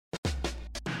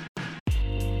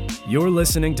You're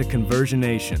listening to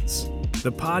Conversionations,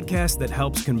 the podcast that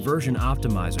helps conversion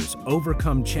optimizers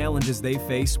overcome challenges they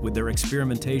face with their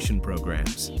experimentation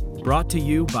programs. Brought to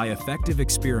you by Effective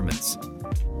Experiments,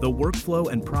 the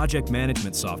workflow and project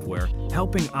management software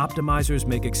helping optimizers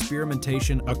make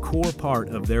experimentation a core part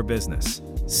of their business.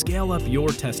 Scale up your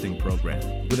testing program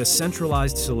with a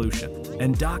centralized solution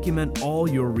and document all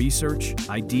your research,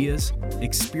 ideas,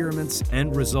 experiments,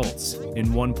 and results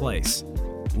in one place.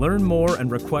 Learn more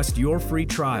and request your free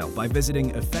trial by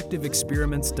visiting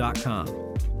effectiveexperiments.com.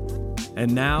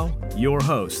 And now, your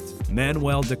host,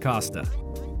 Manuel DaCosta.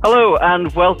 Hello and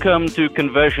welcome to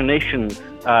Conversionations.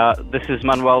 This is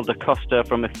Manuel DaCosta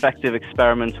from Effective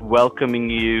Experiments welcoming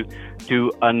you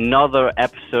to another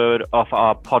episode of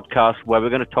our podcast where we're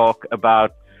going to talk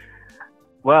about,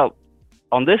 well,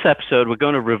 on this episode, we're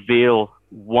going to reveal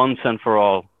once and for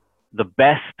all the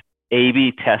best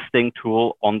A/B testing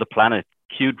tool on the planet.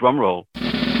 Cue drum roll.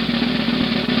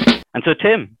 And so,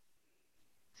 Tim,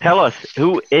 tell us,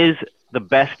 who is the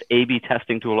best A/B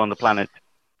testing tool on the planet?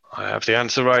 I have the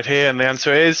answer right here, and the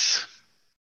answer is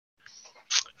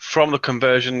from the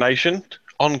Conversion Nation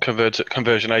on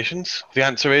Conversionations. The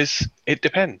answer is it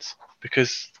depends,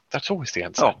 because that's always the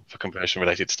answer for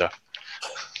conversion-related stuff.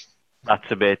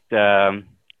 That's a bit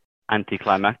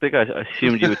anticlimactic. I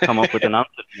assumed you would come up with an answer.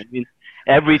 I mean,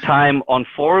 every time on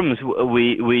forums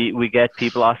we get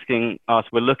people asking us,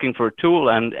 we're looking for a tool,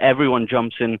 and everyone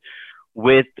jumps in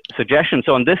with suggestions.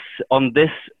 So on this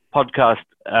podcast,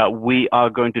 we are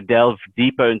going to delve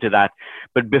deeper into that.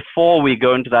 But before we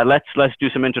go into that, let's do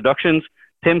some introductions.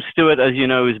 Tim Stewart, as you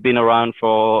know, has been around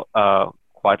for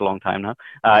quite a long time now.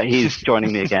 He's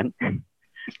joining me again.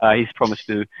 He's promised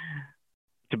to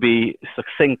be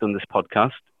succinct on this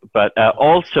podcast. But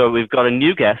also, we've got a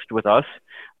new guest with us,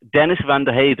 Dennis van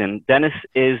der Heyden. Dennis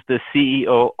is the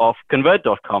CEO of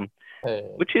Convert.com,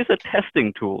 which is a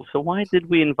testing tool. So why did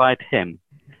we invite him?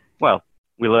 Well,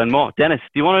 we'll learn more. Dennis,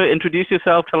 do you want to introduce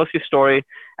yourself, tell us your story,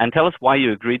 and tell us why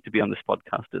you agreed to be on this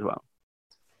podcast as well?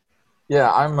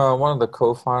 Yeah, I'm one of the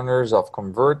co-founders of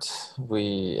Convert.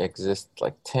 We exist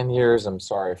like 10 years. I'm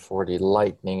sorry for the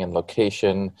lightning and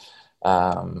location.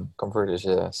 Convert is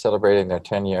celebrating their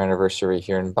 10-year anniversary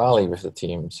here in Bali with the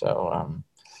team. So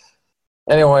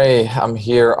anyway, I'm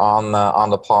here on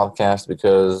the podcast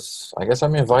because I guess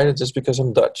I'm invited just because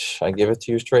I'm Dutch. I give it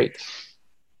to you straight.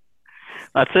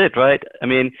 That's it, right? I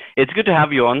mean, it's good to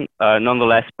have you on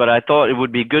nonetheless, but I thought it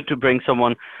would be good to bring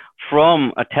someone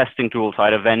from a testing tool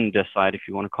side, a vendor side, if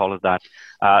you want to call it that,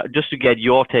 just to get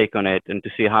your take on it and to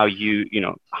see how you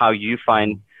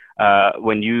find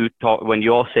when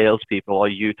your salespeople or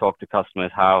you talk to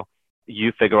customers, how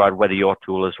you figure out whether your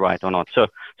tool is right or not. So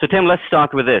Tim, let's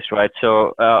start with this, right?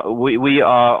 So we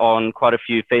are on quite a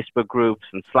few Facebook groups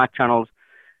and Slack channels,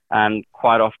 and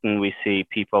quite often we see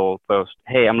people post,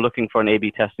 hey, I'm looking for an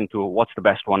A/B testing tool. What's the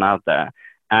best one out there?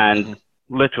 And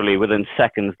literally within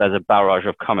seconds, there's a barrage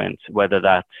of comments, whether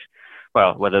that's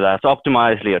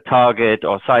Optimizely or Target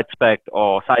or SiteSpec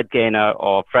or SiteGainer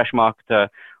or Freshmarketer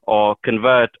or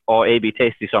Convert or A/B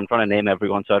Tasty. So I'm trying to name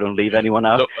everyone so I don't leave anyone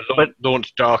out. But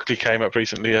Launch Darkly came up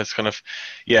recently as kind of,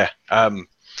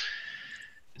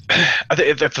 I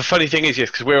think the funny thing is,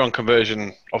 yes, because we're on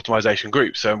conversion optimization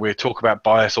groups, and we talk about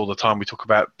bias all the time. We talk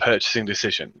about purchasing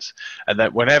decisions, and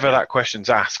that whenever that question's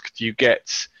asked, you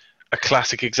get a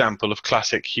classic example of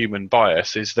classic human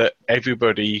bias is that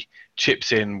everybody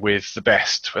chips in with the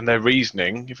best, and their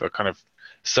reasoning, if I kind of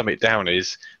sum it down,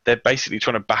 is they're basically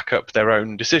trying to back up their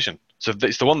own decision. So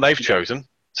it's the one they've chosen,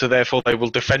 so therefore they will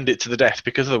defend it to the death,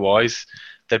 because otherwise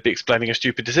they'd be explaining a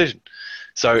stupid decision.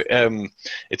 So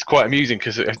it's quite amusing,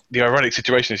 because the ironic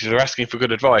situation is they're asking for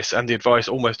good advice, and the advice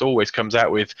almost always comes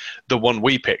out with the one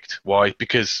we picked. Why?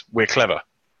 Because we're clever.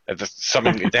 That's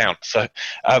summing it down. So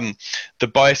the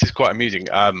bias is quite amusing.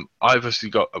 I've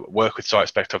obviously got work with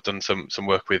SiteSpec. I've done some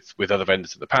work with other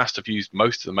vendors in the past. I've used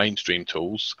most of the mainstream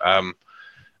tools,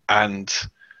 and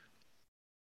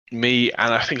me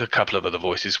and I think a couple of other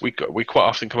voices, we quite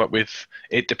often come up with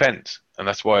it depends, and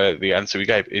that's why the answer we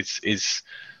gave is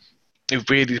it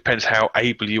really depends how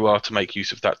able you are to make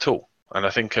use of that tool. And I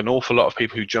think an awful lot of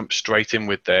people who jump straight in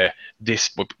with their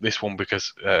this one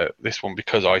because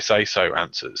I say so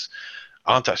answers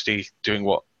aren't actually doing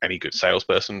what any good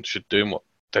salesperson should do, and what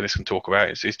Dennis can talk about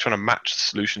is trying to match the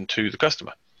solution to the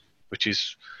customer, which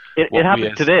is it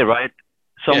happened today, right?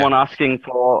 Someone asking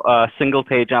for single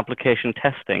page application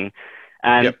testing,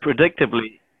 and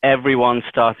predictably everyone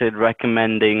started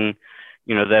recommending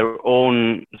their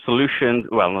own solutions.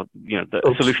 Well,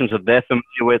 the solutions that they're familiar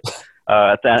with,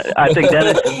 I think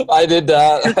Dennis. I did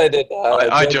that.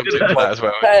 I jumped into that as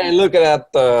well. Hey, look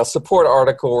at that support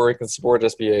article where you can support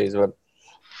SPAs, but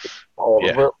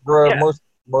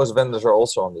most vendors are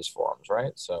also on these forums,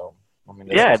 right? So I mean,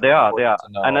 yeah, they are.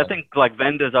 And I think like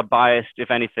vendors are biased, if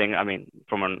anything. I mean,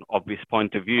 from an obvious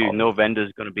point of view, no vendor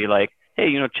is going to be like,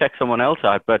 hey, check someone else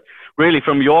out. But really,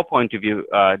 from your point of view,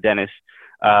 Dennis,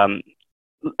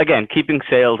 again, keeping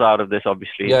sales out of this,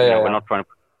 obviously, we're not trying to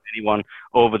put anyone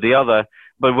over the other.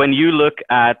 But when you look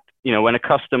at, when a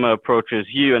customer approaches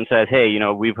you and says, hey,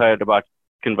 we've heard about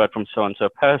Convert from so-and-so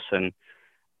person,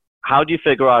 how do you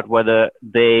figure out whether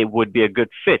they would be a good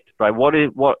fit, right?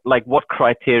 What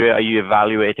criteria are you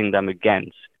evaluating them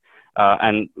against?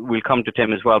 And we'll come to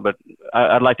Tim as well, but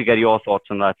I'd like to get your thoughts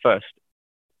on that first.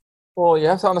 Well, you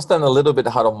have to understand a little bit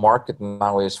how the market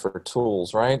now is for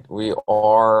tools, right? We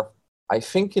are, I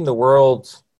think, in the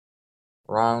world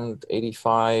around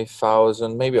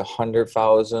 85,000, maybe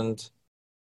 100,000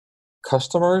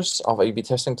 customers of A/B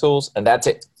testing tools, and that's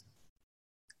it.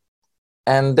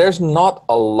 And there's not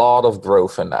a lot of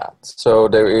growth in that. So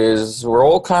we're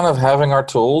all kind of having our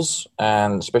tools,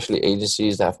 and especially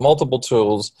agencies that have multiple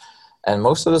tools, and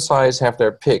most of the sites have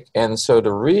their pick. And so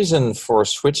the reason for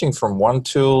switching from one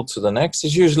tool to the next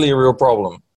is usually a real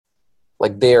problem.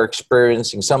 Like they're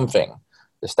experiencing something.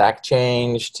 The stack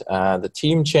changed, the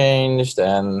team changed,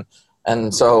 and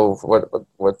so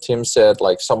what Tim said,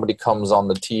 like somebody comes on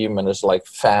the team and is like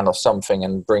fan of something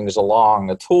and brings along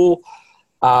a tool.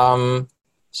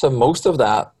 So most of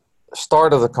that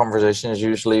start of the conversation is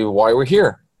usually why we're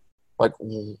here. Like,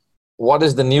 what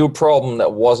is the new problem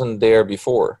that wasn't there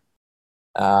before?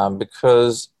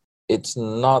 Because it's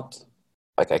not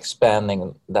like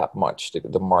expanding that much,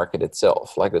 the market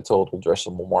itself, like the total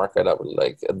addressable market. I would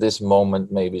like at this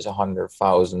moment, maybe it's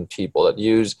 100,000 people that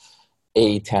use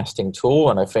a testing tool.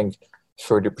 And I think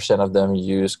 30% of them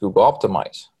use Google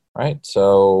Optimize, right?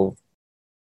 So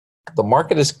the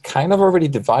market is kind of already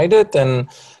divided, and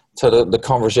so the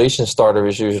conversation starter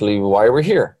is usually why we're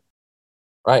here,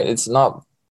 right? It's not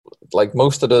like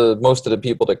most of the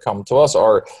people that come to us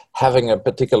are having a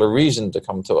particular reason to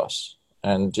come to us,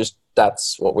 and just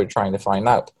that's what we're trying to find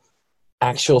out.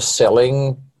 Actual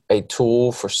selling a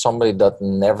tool for somebody that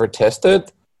never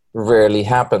tested rarely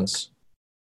happens,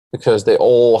 because they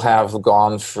all have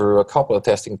gone through a couple of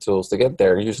testing tools to get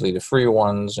there, usually the free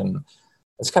ones, and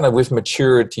it's kind of with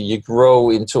maturity, you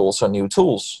grow into also new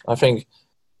tools. I think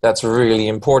that's really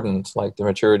important. Like the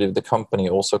maturity of the company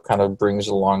also kind of brings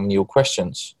along new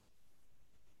questions.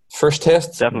 First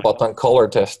test, button color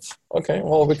test. Okay,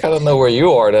 well, we kind of know where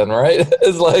you are then, right?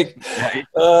 It's like,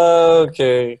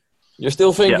 okay, you're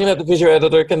still thinking that the visual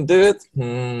editor can do it?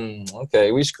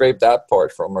 Okay, we scraped that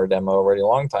part from our demo already a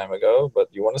long time ago, but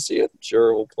you want to see it?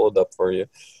 Sure, we'll pull it up for you.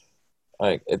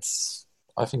 Like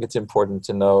I think it's important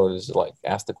to know is like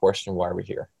ask the question why we're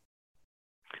here.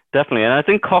 Definitely, and I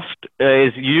think cost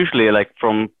is usually like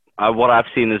from what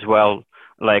I've seen as well,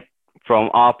 like from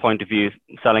our point of view,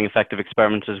 selling effective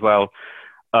experiments as well,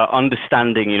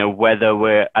 understanding whether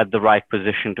we're at the right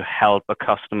position to help a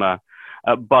customer,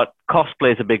 but cost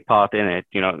plays a big part in it.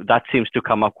 That seems to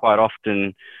come up quite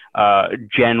often,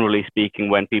 generally speaking,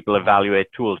 when people evaluate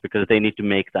tools, because they need to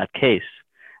make that case.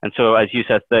 And so, as you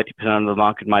said, 30% of the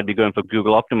market might be going for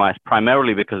Google Optimize,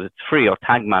 primarily because it's free, or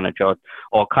Tag Manager,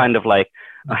 or kind of like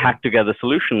a hack together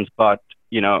solutions. But,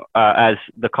 as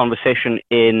the conversation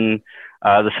in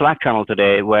the Slack channel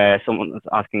today, where someone was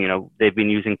asking, they've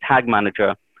been using Tag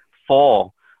Manager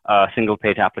for single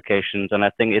page applications. And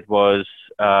I think it was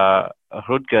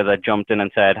Rutger that jumped in and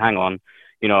said, hang on,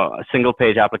 single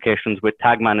page applications with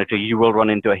Tag Manager, you will run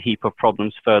into a heap of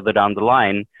problems further down the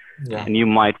line. Yeah. And you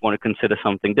might want to consider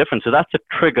something different. So that's a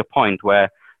trigger point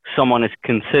where someone is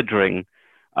considering,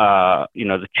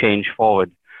 the change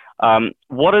forward.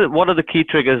 What are the key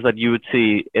triggers that you would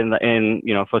see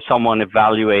for someone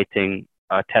evaluating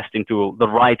a testing tool the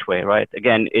right way, right?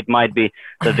 Again, it might be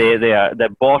that they're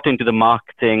bought into the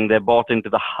marketing, they're bought into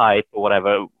the hype or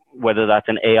whatever, whether that's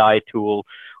an AI tool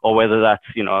or whether that's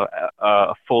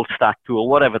a full stack tool,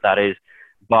 whatever that is.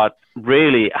 But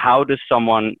really, how does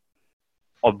someone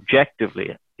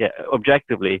objectively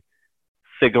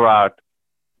figure out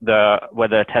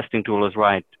whether a testing tool is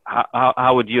right?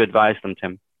 How would you advise them,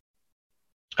 Tim?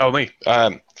 Oh, me.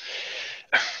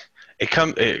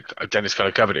 Dennis kind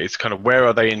of covered it. It's kind of where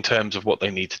are they in terms of what they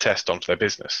need to test onto their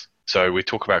business. So we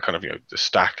talk about kind of the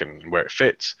stack and where it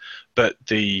fits, but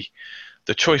the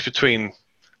choice between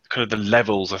kind of the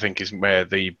levels, I think, is where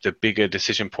the bigger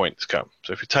decision points come.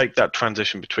 So if you take that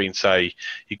transition between, say,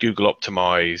 you Google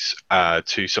Optimize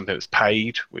to something that's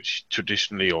paid, which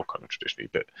traditionally, or kind of traditionally,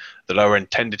 but the lower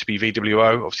end tended to be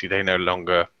VWO. Obviously, they no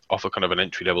longer offer kind of an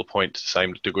entry level point to the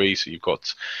same degree, so you've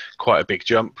got quite a big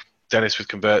jump. Dennis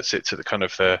converts it to the kind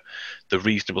of the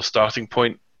reasonable starting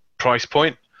point, price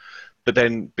point. But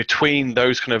then between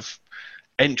those kind of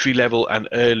entry level and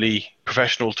early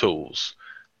professional tools,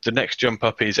 the next jump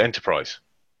up is enterprise.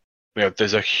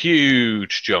 There's a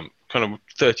huge jump, kind of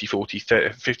 30, 40,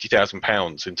 50,000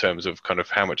 pounds in terms of kind of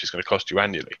how much it's going to cost you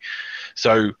annually.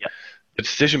 So the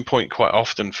decision point quite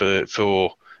often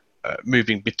for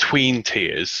moving between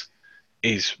tiers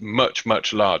is much,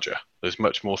 much larger. There's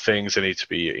much more things. There need to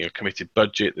be committed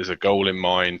budget. There's a goal in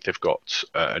mind. They've got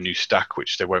a new stack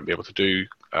which they won't be able to do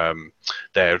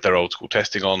their old school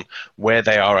testing on, where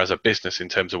they are as a business in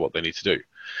terms of what they need to do.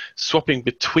 Swapping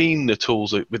between the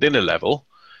tools within a level,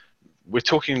 we're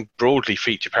talking broadly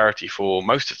feature parity for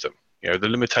most of them. The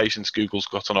limitations Google's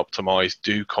got on Optimize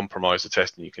do compromise the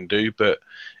testing you can do, but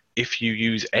if you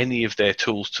use any of their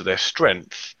tools to their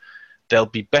strength, they'll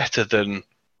be better than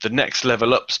the next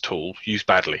level up's tool used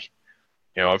badly.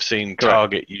 I've seen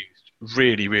Target used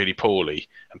really, really poorly,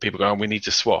 and people going, we need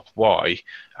to swap. Why?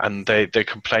 And they're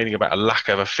complaining about a lack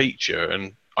of a feature,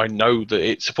 and I know that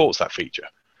it supports that feature.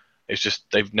 It's just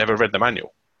they've never read the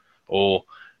manual, or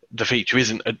the feature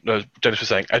isn't, Dennis was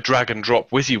saying, a drag and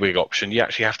drop WYSIWYG option. You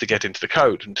actually have to get into the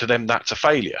code, and to them that's a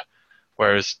failure.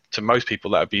 Whereas to most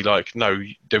people that would be like, no,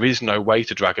 there is no way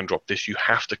to drag and drop this. You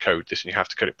have to code this, and you have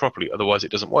to code it properly, otherwise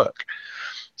it doesn't work.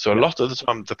 So a lot of the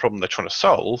time, the problem they're trying to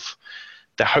solve,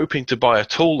 they're hoping to buy a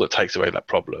tool that takes away that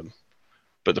problem,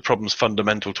 but the problem's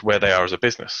fundamental to where they are as a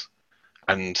business.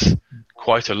 And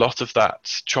quite a lot of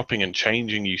that chopping and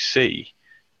changing you see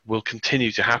will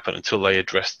continue to happen until they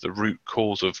address the root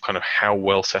cause of kind of how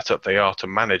well set up they are to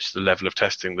manage the level of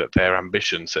testing that their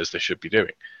ambition says they should be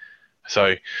doing.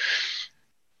 So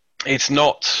it's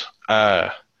not,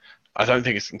 I don't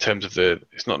think it's in terms of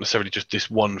it's not necessarily just this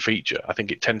one feature. I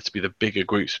think it tends to be the bigger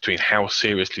groups between how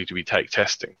seriously do we take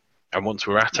testing. And once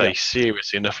we're at a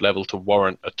serious enough level to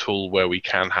warrant a tool where we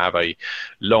can have a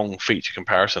long feature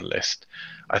comparison list,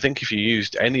 I think if you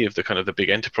used any of the kind of the big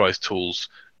enterprise tools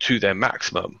to their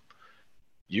maximum,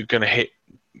 you're going to hit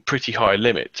pretty high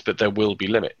limits, but there will be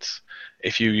limits.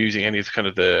 If you're using any of the kind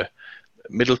of the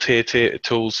middle tier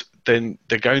tools, then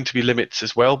they're going to be limits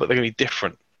as well, but they're going to be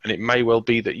different. And it may well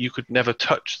be that you could never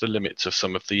touch the limits of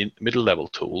some of the middle level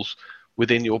tools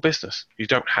within your business. You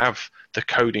don't have the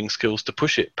coding skills to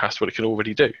push it past what it can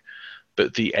already do.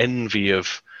 But the envy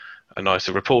of a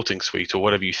nicer reporting suite or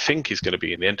whatever you think is going to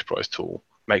be in the enterprise tool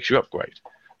makes you upgrade.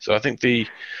 So I think the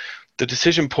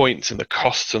decision points and the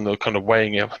costs and the kind of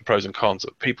weighing up and pros and cons,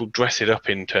 people dress it up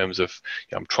in terms of,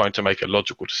 I'm trying to make a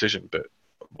logical decision. But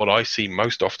what I see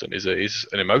most often is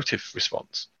an emotive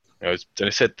response. As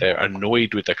Dennis said, they're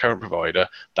annoyed with their current provider.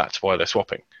 That's why they're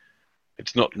swapping.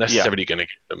 It's not necessarily going to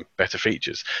give them better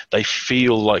features. They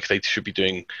feel like they should be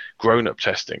doing grown-up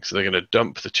testing, so they're going to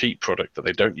dump the cheap product that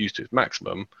they don't use to its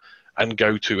maximum and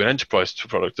go to an enterprise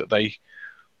product that they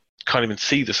can't even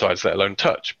see the sides, let alone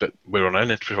touch, but we're on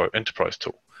an enterprise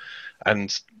tool.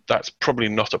 And that's probably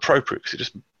not appropriate because it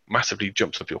just massively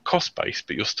jumps up your cost base,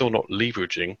 but you're still not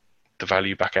leveraging the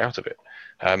value back out of it.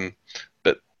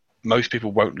 But most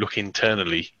people won't look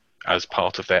internally as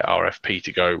part of their RFP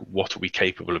to go, what are we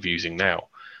capable of using now?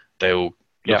 They'll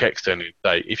look externally and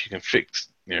say, if you can fix,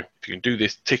 if you can do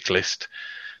this tick list,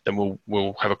 then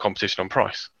we'll have a competition on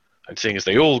price. And seeing as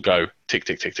they all go tick,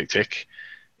 tick, tick, tick, tick,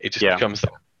 it just becomes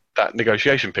that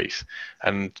negotiation piece.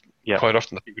 And quite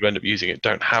often the people who end up using it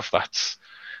don't have that,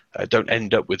 don't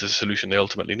end up with the solution they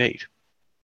ultimately need.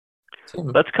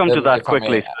 Let's come to that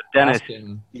quickly. Dennis.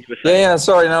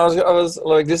 Sorry. No, I was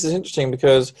like, this is interesting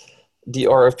because the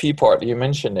RFP part, you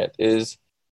mentioned it, is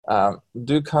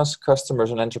do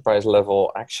customers on enterprise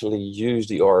level actually use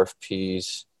the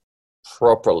RFPs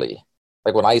properly?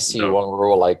 Like when I see one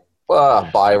rule like,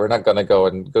 bye, we're not going to go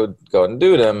and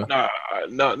do them.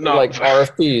 No. Like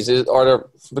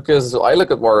RFPs, because I look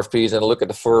at RFPs and look at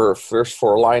the first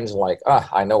four lines and like,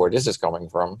 I know where this is coming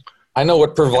from. I know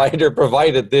what provider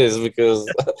provided this because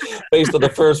based on the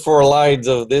first four lines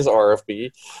of this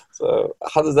RFP. So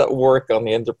how does that work on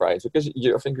the enterprise? Because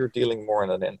I think you're dealing more in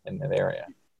that area.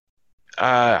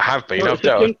 Have been. I've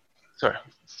dealt.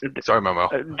 Sorry, Manuel.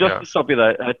 Just to stop you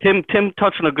there, Tim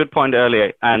touched on a good point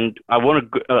earlier, and I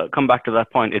want to come back to that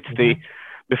point. It's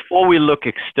before we look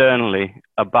externally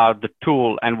about the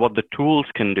tool and what the tools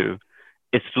can do,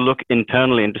 it's to look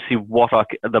internally and to see what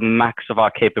the max of our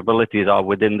capabilities are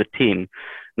within the team.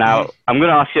 Now, I'm going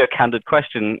to ask you a candid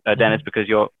question, Dennis, because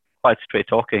you're quite straight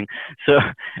talking. So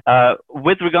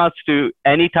with regards to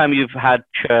any time you've had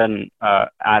churn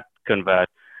at Convert,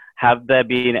 have there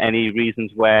been any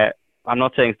reasons where, I'm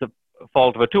not saying it's the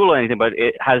fault of a tool or anything, but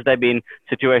has there been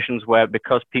situations where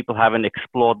because people haven't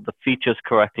explored the features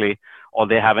correctly, or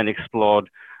they haven't explored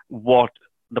what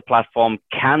the platform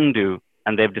can do,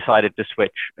 and they've decided to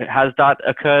switch? Has that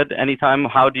occurred anytime?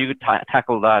 How do you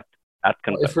tackle that at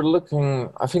Convert? If we're looking,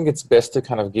 I think it's best to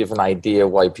kind of give an idea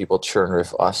why people churn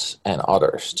with us and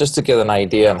others, just to get an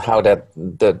idea on how that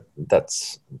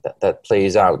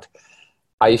plays out.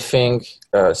 I think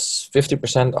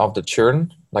 50% of the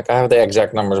churn, like I have the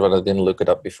exact numbers, but I didn't look it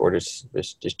up before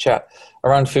this chat.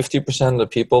 Around 50% of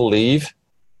people leave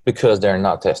because they're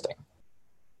not testing.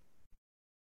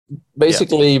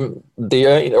 Basically,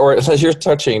 or as you're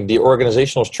touching, the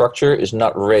organizational structure is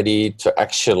not ready to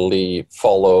actually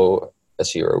follow a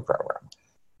CRO program.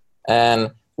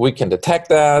 And we can detect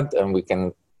that, and we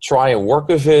can try and work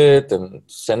with it and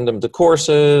send them to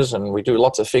courses, and we do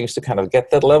lots of things to kind of get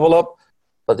that level up.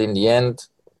 But in the end,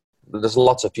 there's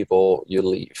lots of people you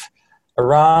leave.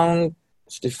 Around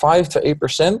 5 to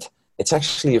 8%, it's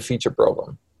actually a feature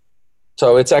problem.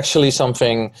 So it's actually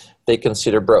something they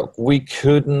consider broke. We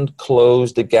couldn't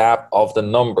close the gap of the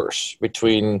numbers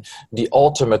between the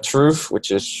ultimate truth, which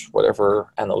is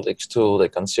whatever analytics tool they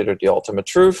consider the ultimate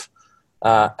truth,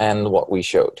 and what we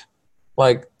showed.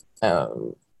 Like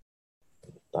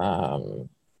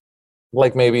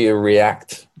maybe a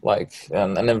React, like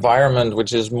an environment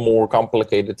which is more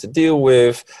complicated to deal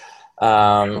with.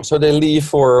 So they leave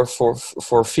for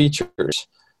features.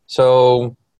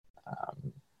 So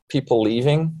people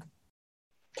leaving,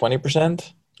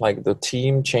 20%, like the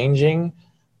team changing,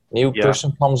 new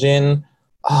person comes in.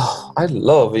 Oh, I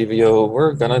love VBO.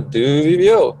 We're gonna do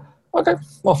VBO. Okay,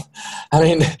 well, I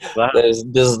mean,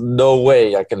 there's no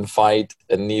way I can fight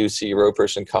a new CRO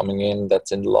person coming in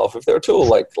that's in love with their tool.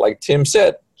 Like Tim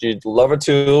said, you love a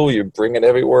tool, you bring it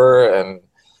everywhere, and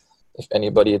if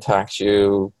anybody attacks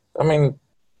you, I mean,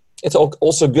 it's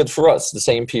also good for us. The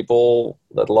same people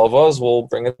that love us will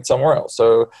bring it somewhere else.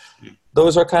 So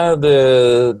those are kind of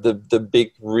the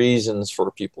big reasons for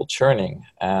people churning.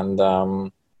 And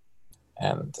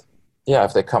yeah,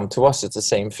 if they come to us, it's the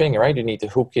same thing, right? You need to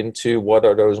hook into what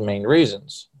are those main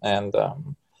reasons. And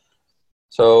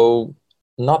so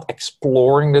not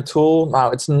exploring the tool.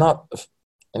 Now, it's not,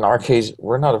 in our case,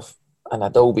 we're not an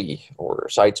Adobe or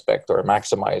SiteSpect or a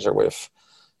Maximizer with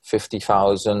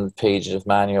 50,000 pages of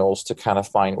manuals to kind of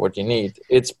find what you need.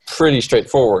 It's pretty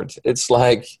straightforward. It's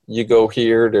like you go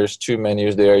here, there's 2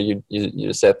 menus there,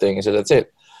 you set things, so that's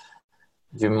it.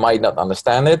 You might not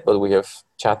understand it, but we have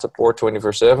chat support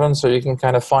 24/7, so you can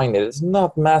kind of find it. It's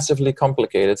not massively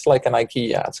complicated. It's like an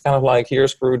IKEA. It's kind of like here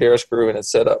screw, there screw, and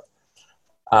it's set up.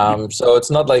 So it's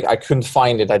not like I couldn't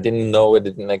find it. I didn't know it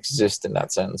didn't exist in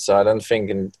that sense. So I don't think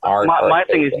in our my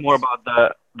thing is more about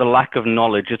the lack of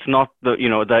knowledge. It's not that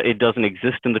it doesn't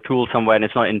exist in the tool somewhere and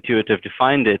it's not intuitive to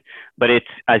find it, but it's,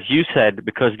 as you said,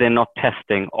 because they're not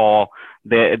testing, or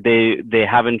they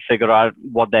haven't figured out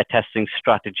what their testing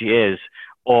strategy is,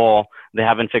 or they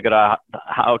haven't figured out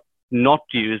how not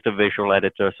to use the visual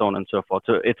editor, so on and so forth.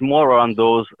 So it's more around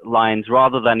those lines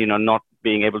rather than not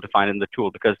being able to find it in the tool,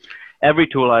 because every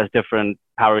tool has different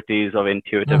parities of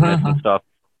intuitiveness and stuff.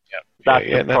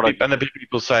 And there'll be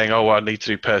people saying, "Oh, well, I need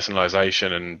to do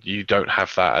personalization," and you don't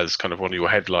have that as kind of one of your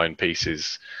headline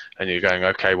pieces, and you're going,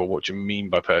 "Okay, well, what do you mean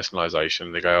by personalization?"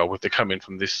 And they go, "Oh, well, if they come in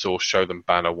from this source, show them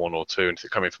banner 1 or 2, and if they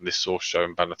come in from this source, show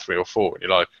them banner 3 or 4." And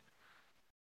you're like,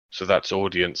 "So that's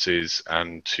audiences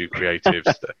and 2 creatives."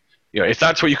 that, if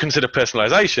that's what you consider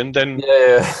personalization, then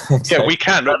exactly. We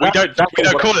can, but we don't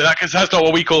call it that, because that's not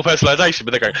what we call personalization.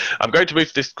 But they're going, "I'm going to move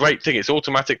to this great thing. It's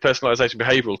automatic personalization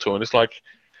behavioral tool," and it's like,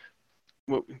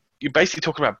 well, you're basically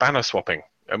talking about banner swapping,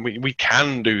 and we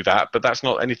can do that, but that's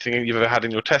not anything you've ever had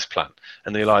in your test plan.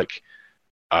 And they're like,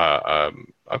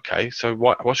 okay, so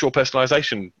what's your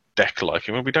personalization deck like?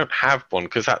 I mean, we don't have one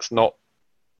because that's not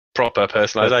proper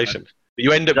personalization.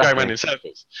 You end up going around in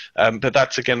circles. But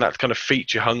that's kind of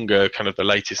feature hunger, kind of the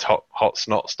latest hot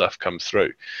snot stuff comes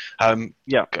through.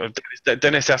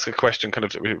 Dennis asked a question kind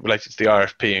of related to the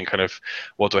RFP and kind of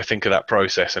what do I think of that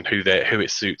process and who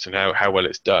it suits and how well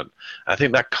it's done. I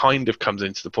think that kind of comes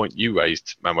into the point you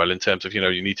raised, Manuel, in terms of, you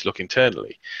need to look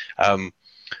internally. Like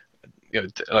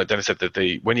Dennis said,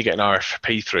 that when you get an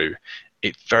RFP through,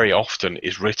 it very often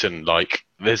is written like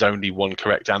there's only one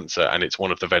correct answer and it's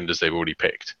one of the vendors they've already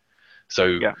picked.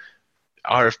 So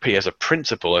RFP as a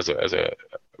principle, as a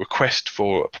request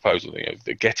for a proposal,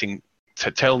 getting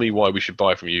tell me why we should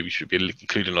buy from you. We should be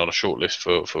included on a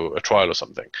shortlist for a trial or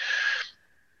something.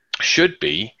 Should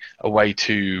be a way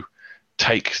to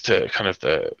take to kind of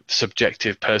the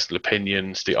subjective personal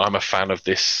opinions, the I'm a fan of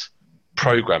this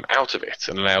program out of it,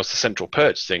 and allows the central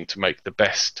purchasing to make the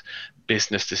best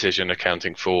business decision,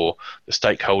 accounting for the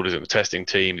stakeholders in the testing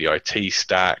team, the IT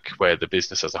stack, where the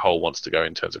business as a whole wants to go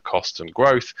in terms of cost and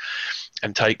growth,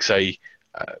 and takes a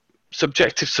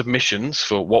subjective submissions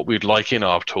for what we'd like in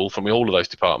our tool from all of those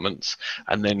departments,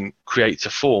 and then creates a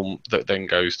form that then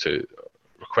goes to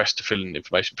request to fill in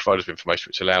information, providers with information,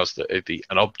 which allows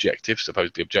an objective,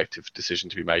 supposedly objective decision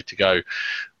to be made to go.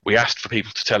 We asked for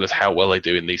people to tell us how well they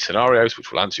do in these scenarios,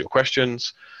 which will answer your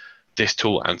questions. This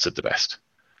tool answered the best.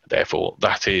 Therefore,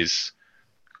 that is,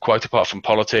 quite apart from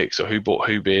politics or who bought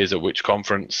who beers at which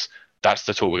conference, that's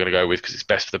the tool we're going to go with because it's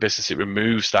best for the business. It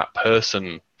removes that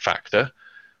person factor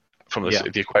from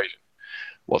the equation.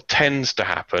 What tends to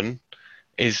happen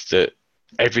is that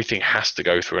everything has to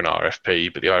go through an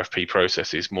RFP, but the RFP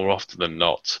process is more often than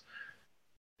not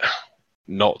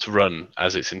run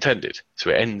as it's intended. So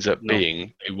it ends up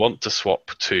being they want to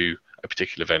swap to a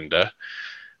particular vendor.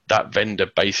 That vendor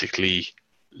basically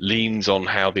leans on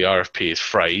how the RFP is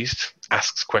phrased,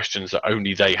 asks questions that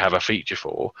only they have a feature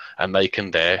for, and they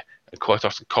can there and quite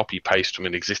often copy paste from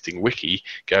an existing wiki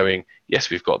going, yes,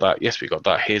 we've got that, yes, we've got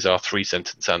that, here's our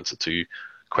 3-sentence answer to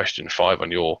question 5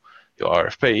 on your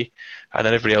RFP. And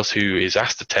then everybody else who is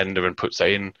asked to tender and puts that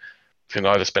in can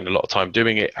either spend a lot of time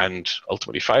doing it and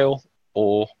ultimately fail,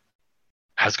 or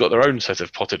has got their own set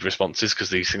of potted responses because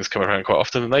these things come around quite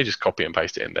often and they just copy and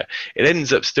paste it in there. It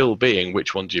ends up still being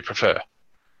which one do you prefer?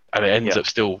 And it ends up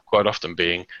still quite often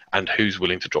being, and who's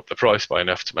willing to drop the price by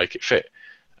enough to make it fit.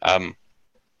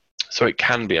 So it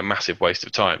can be a massive waste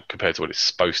of time compared to what it's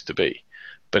supposed to be.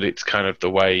 But it's kind of the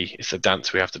way, it's a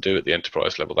dance we have to do at the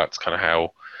enterprise level. That's kind of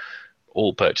how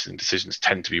all purchasing decisions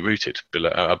tend to be routed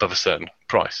above a certain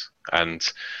price. And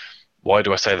why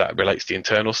do I say that relates to the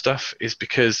internal stuff? Is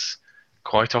because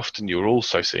quite often you're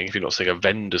also seeing, if you're not seeing a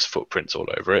vendor's footprints all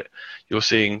over it, you're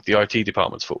seeing the IT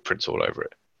department's footprints all over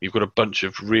it. You've got a bunch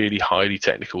of really highly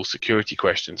technical security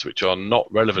questions which are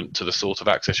not relevant to the sort of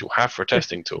access you'll have for a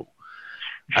testing tool.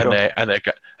 Sure. And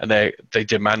they're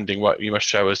demanding what you must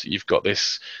show us that you've got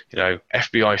this,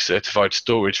 FBI certified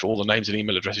storage for all the names and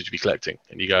email addresses you'll be collecting.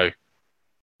 And you go,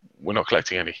 we're not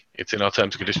collecting any. It's in our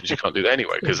terms and conditions. You can't do that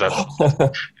anyway because that's.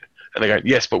 And they go,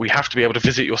 yes, but we have to be able to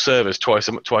visit your servers twice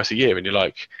a year. And you're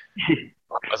like,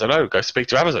 I don't know. Go speak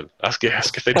to Amazon. Ask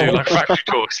if they do like a factory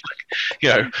course.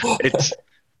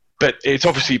 But it's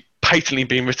obviously patently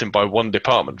being written by one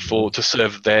department to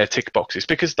serve their tick boxes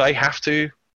because they have to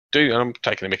do, and I'm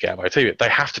taking the mickey out of IT, but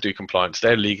they have to do compliance.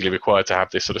 They're legally required to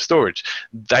have this sort of storage.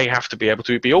 They have to be able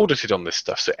to be audited on this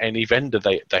stuff. So any vendor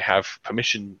they have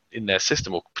permission in their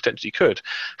system or potentially could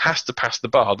has to pass the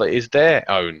bar that is their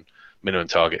own minimum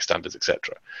target standards,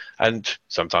 etc. And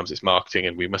sometimes it's marketing,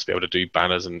 and we must be able to do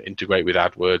banners and integrate with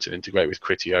AdWords and integrate with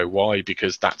Criteo. Why?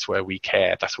 Because that's where we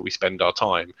care. That's where we spend our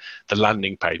time. The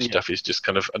landing page stuff is just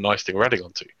kind of a nice thing we're adding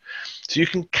onto. So you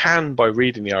can by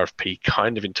reading the RFP,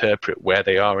 kind of interpret where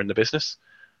they are in the business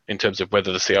in terms of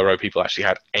whether the CRO people actually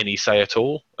had any say at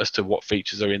all as to what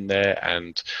features are in there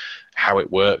and how it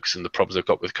works and the problems they've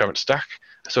got with current stack.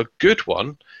 So a good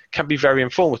one can be very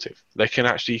informative. They can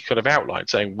actually kind of outline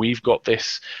saying, we've got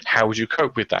this, how would you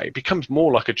cope with that? It becomes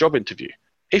more like a job interview.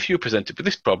 If you're presented with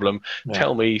this problem,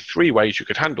 tell me 3 ways you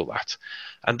could handle that.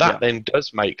 And that then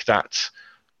does make that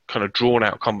kind of drawn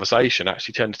out conversation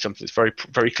actually turn into something that's very,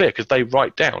 very clear because they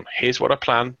write down, here's what I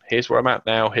plan, here's where I'm at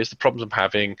now, here's the problems I'm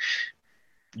having.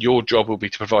 Your job will be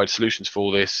to provide solutions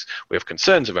for this. We have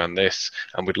concerns around this,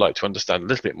 and we'd like to understand a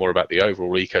little bit more about the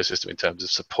overall ecosystem in terms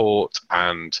of support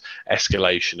and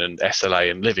escalation and SLA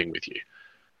and living with you.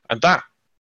 And that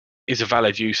is a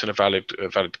valid use and a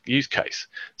valid use case.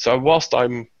 So whilst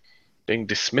I'm being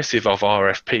dismissive of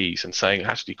RFPs and saying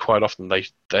actually quite often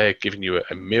they're giving you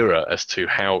a mirror as to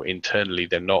how internally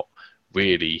they're not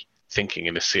really thinking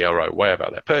in a CRO way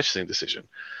about their purchasing decision,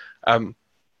 the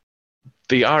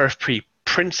RFP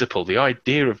principle, the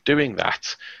idea of doing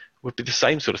that would be the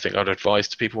same sort of thing I'd advise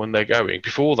to people when they're going,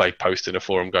 before they post in a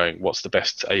forum going, what's the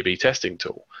best A/B testing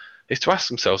tool, is to ask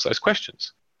themselves those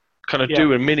questions. Kind of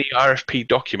do a mini RFP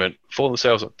document for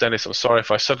themselves. Dennis, I'm sorry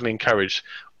if I suddenly encourage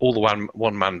all the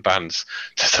one-man bands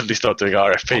to suddenly start doing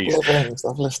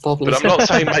RFPs. Stop. But I'm not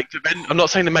saying I'm not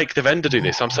saying to make the vendor do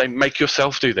this. I'm saying make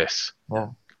yourself do this. Yeah.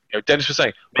 Dennis was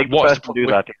saying, make the person do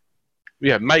that.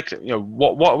 Yeah,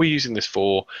 what are we using this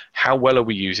for? How well are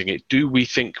we using it? Do we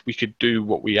think we could do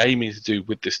what we're aiming to do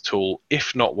with this tool?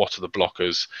 If not, what are the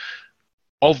blockers?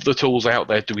 of the tools out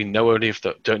there, do we know any of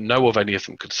them? Don't know of any of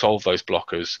them could solve those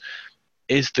blockers?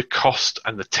 Is the cost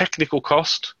and the technical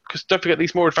cost? Because don't forget,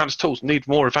 these more advanced tools need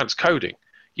more advanced coding.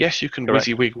 Yes, you can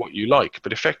WYSIWYG what you like,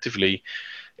 but effectively,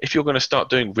 if you're going to start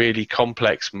doing really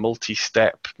complex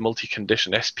multi-step,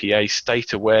 multi-condition SPA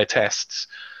state-aware tests,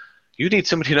 you need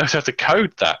somebody who knows how to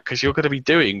code that, because you're going to be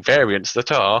doing variants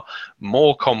that are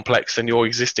more complex than your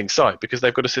existing site, because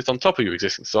they've got to sit on top of your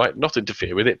existing site, not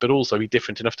interfere with it, but also be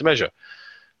different enough to measure.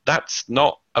 That's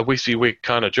not a WYSIWYG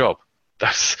kind of job.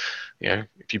 That's,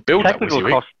 if you build technical that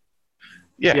WYSIWYG, cost.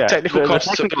 Yeah, technical costs,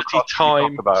 technical stability,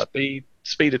 time,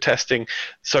 speed of testing.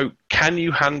 So can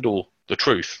you handle the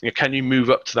truth? Can you move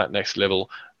up to that next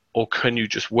level, or can you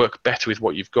just work better with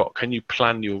what you've got? Can you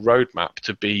plan your roadmap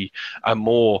to be a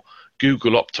more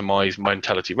Google optimized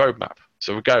mentality roadmap?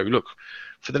 So we go, look,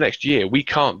 for the next year, we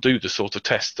can't do the sort of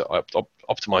tests that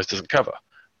Optimize doesn't cover,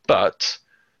 but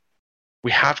we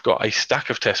have got a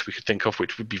stack of tests we could think of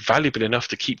which would be valuable enough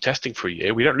to keep testing for a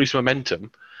year. We don't lose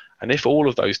momentum. And if all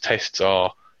of those tests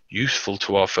are useful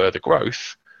to our further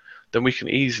growth, then we can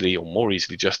easily or more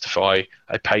easily justify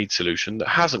a paid solution that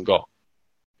hasn't got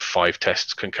 5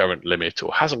 tests concurrent limit,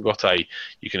 or hasn't got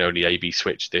you can only A/B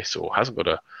switch this, or hasn't got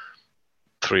a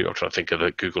 3, I'm trying to think of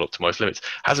the Google optimized limits,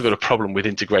 hasn't got a problem with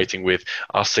integrating with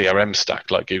our CRM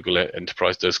stack like Google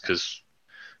Enterprise does because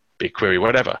BigQuery,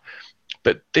 whatever.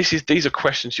 But these are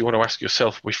questions you want to ask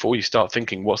yourself before you start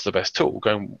thinking, what's the best tool?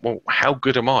 Going, well, how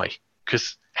good am I?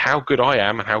 Because how good I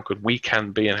am and how good we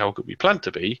can be and how good we plan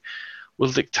to be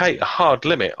will dictate a hard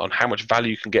limit on how much value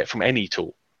you can get from any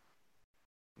tool.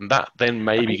 And that then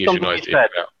maybe gives you an idea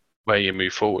about where you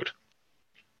move forward.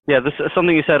 Yeah, this is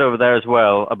something you said over there as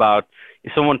well about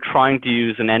if someone trying to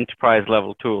use an enterprise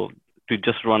level tool to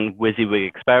just run WYSIWYG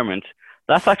experiments,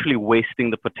 that's actually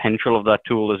wasting the potential of that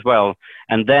tool as well.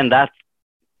 And then that,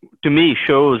 to me,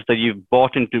 shows that you've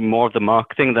bought into more of the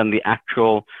marketing than the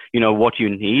actual, what you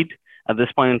need at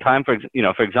this point in time.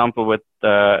 For example, with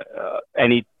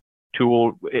any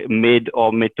tool, mid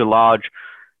to large,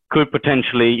 could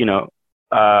potentially,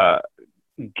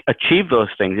 achieve those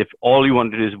things. If all you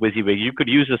want to do is WYSIWYG, you could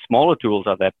use the smaller tools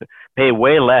out there, pay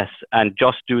way less, and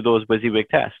just do those WYSIWYG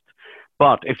tests.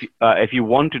 But if you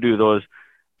want to do those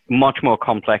much more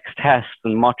complex tests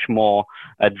and much more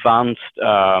advanced,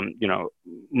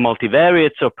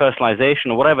 multivariates or personalization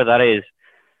or whatever that is,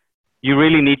 you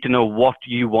really need to know what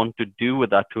you want to do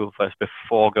with that tool first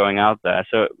before going out there.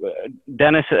 So,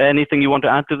 Dennis, anything you want to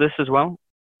add to this as well?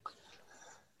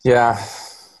 Yeah,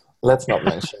 let's not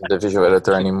mention the visual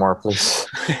editor anymore, please.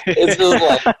 It's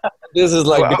just this is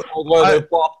one of the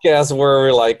podcasts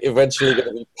where we're eventually going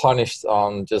to be punished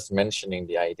on just mentioning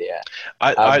the idea.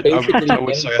 Basically,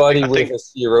 anybody with a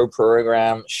CRO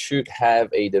program should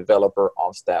have a developer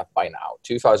on staff by now.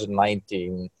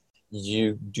 2019,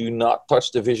 you do not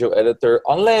touch the visual editor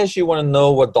unless you want to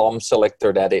know what DOM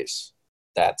selector that is.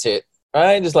 That's it,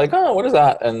 right? It's what is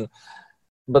that?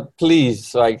 But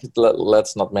please,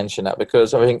 let's not mention that,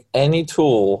 because I think any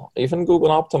tool, even Google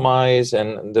Optimize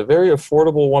and the very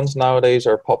affordable ones nowadays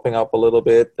are popping up a little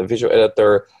bit. The visual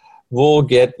editor will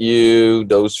get you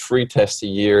those free tests a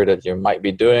year that you might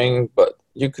be doing, but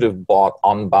you could have bought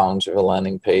Unbounce or a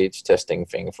landing page testing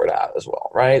thing for that as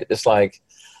well, right? It's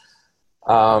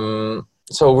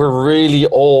so we're really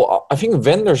I think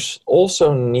vendors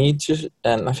also need to,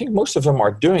 and I think most of them are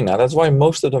doing that. That's why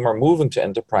most of them are moving to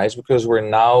enterprise, because we're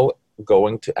now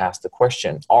going to ask the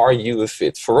question, are you a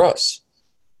fit for us?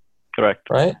 Correct.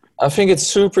 Right? I think it's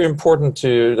super important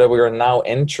that we are now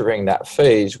entering that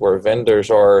phase where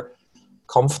vendors are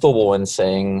comfortable in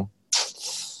saying,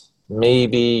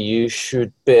 maybe you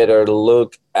should better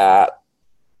look at,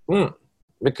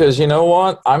 because you know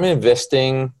what? I'm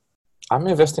investing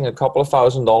a couple of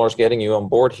 $1,000 getting you on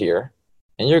board here,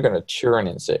 and you're going to churn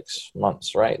in 6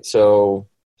 months, right? So,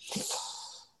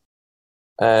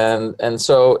 and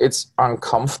so it's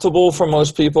uncomfortable for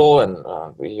most people, and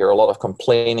we hear a lot of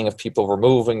complaining of people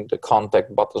removing the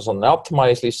contact buttons on the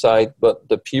Optimizely side, but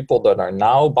the people that are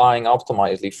now buying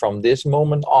Optimizely from this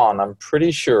moment on, I'm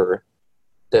pretty sure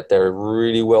that they're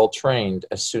really well trained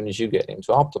as soon as you get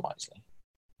into Optimizely.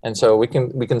 And so we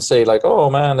can say oh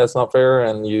man, that's not fair,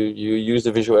 and you use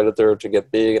the visual editor to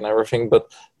get big and everything.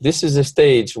 But this is a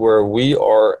stage where we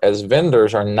are, as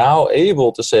vendors, are now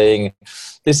able to saying,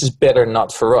 this is better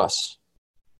not for us.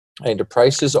 And the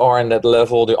prices are in that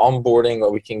level. The onboarding,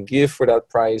 what we can give for that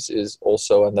price, is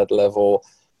also in that level.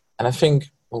 And I think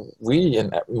we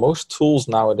and most tools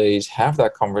nowadays have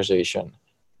that conversation,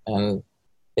 and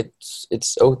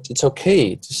it's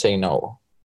okay to say no.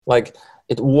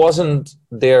 It wasn't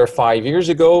there 5 years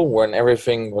ago when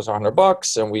everything was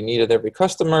 $100 and we needed every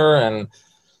customer, and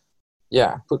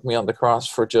put me on the cross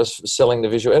for just selling the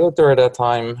visual editor at that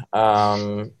time.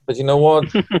 But you know what?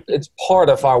 It's part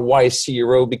of our why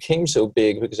CRO became so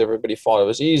big, because everybody thought it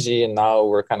was easy, and now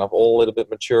we're kind of all a little bit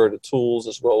mature, the tools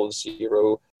as well as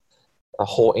CRO, a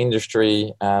whole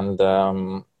industry, and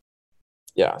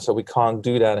so we can't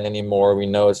do that anymore. We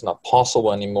know it's not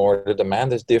possible anymore. The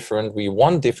demand is different. We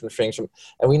want different things, and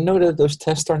we know that those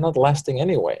tests are not lasting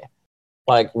anyway.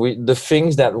 Like the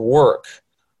things that work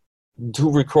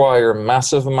do require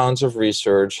massive amounts of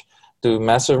research, do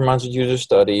massive amounts of user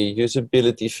study,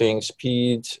 usability things,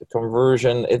 speed,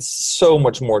 conversion. It's so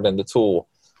much more than the tool.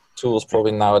 Tool is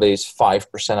probably nowadays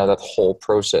 5% of that whole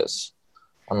process.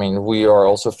 I mean, we are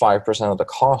also 5% of the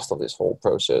cost of this whole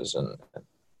process, and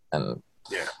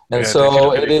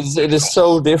so it is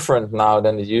so different now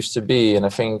than it used to be. And I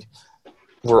think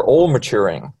we're all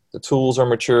maturing. The tools are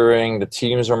maturing, the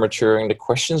teams are maturing, the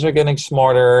questions are getting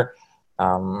smarter.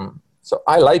 So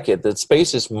I like it. The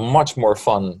space is much more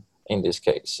fun in this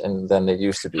case than it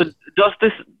used to be. So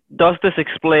does this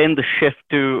explain the shift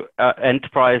to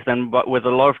enterprise then? But with a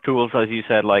lot of tools, as you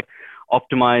said, like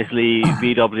Optimizely,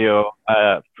 VW,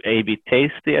 AB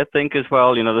Tasty, I think as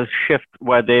well. You know, the shift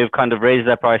where they've kind of raised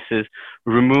their prices,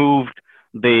 removed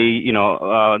the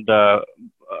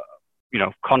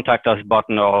contact us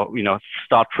button, or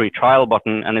start free trial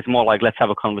button, and it's more like, let's have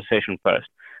a conversation first.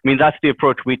 I mean, that's the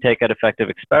approach we take at Effective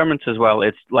Experiments as well.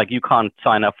 It's like you can't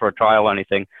sign up for a trial or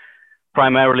anything,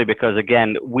 primarily because,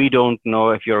 again, we don't know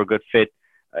if you're a good fit.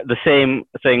 The same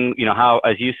thing, how,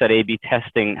 as you said, A/B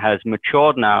testing has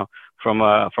matured now from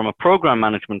a program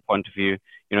management point of view.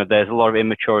 There's a lot of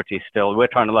immaturity still. We're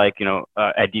trying to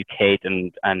educate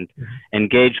and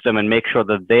engage them and make sure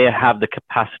that they have the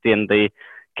capacity and the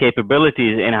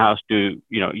capabilities in-house to,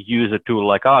 use a tool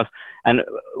like ours. And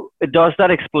does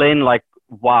that explain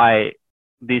why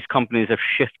these companies have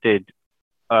shifted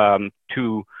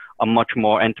to a much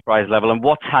more enterprise level, and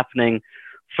what's happening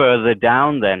further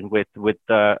down then with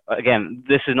again,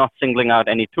 this is not singling out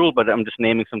any tool, but I'm just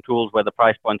naming some tools where the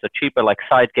price points are cheaper, like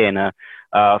SiteGainer,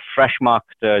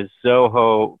 Freshmarketer,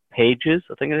 Zoho, Pages,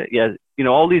 I think,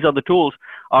 all these other tools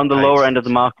on the lower end of the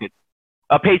market.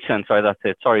 PageSense, sorry, that's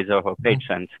it. Sorry, Zoho,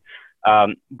 PageSense.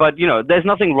 But, there's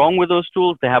nothing wrong with those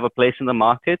tools. They have a place in the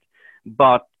market,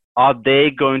 but are they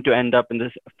going to end up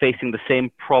facing the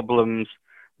same problems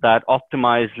that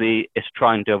Optimizely is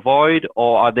trying to avoid,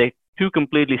 or are they two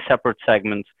completely separate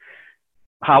segments?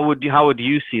 How would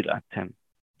you see that, Tim?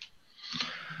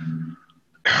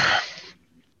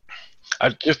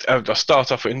 I'll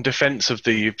start off in defense of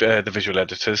the visual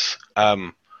editors.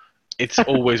 It's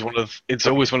always one of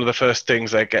the first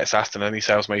things that gets asked in any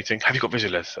sales meeting. Have you got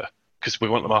visual editor? Because we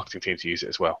want the marketing team to use it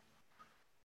as well.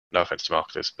 No offense to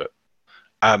marketers, but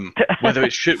whether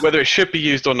it should be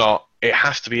used or not, it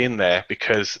has to be in there,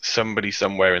 because somebody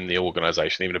somewhere in the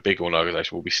organization, even a big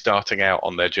organization, will be starting out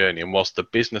on their journey. And whilst the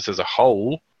business as a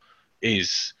whole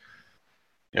is,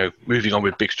 moving on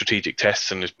with big strategic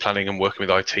tests and is planning and working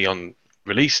with IT on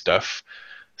release stuff,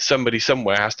 somebody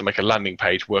somewhere has to make a landing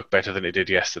page work better than it did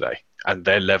yesterday. And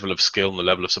their level of skill and the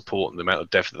level of support and the amount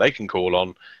of dev that they can call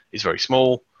on is very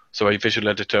small. So a visual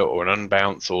editor or an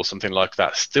Unbounce or something like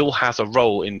that still has a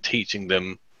role in teaching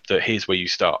them that here's where you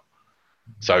start.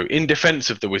 So in defense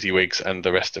of the WYSIWYGs and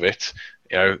the rest of it,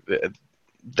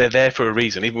 they're there for a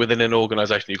reason. Even within an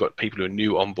organization, you've got people who are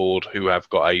new on board who have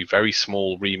got a very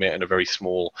small remit and a very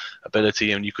small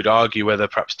ability, and you could argue whether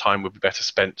perhaps time would be better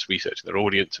spent researching their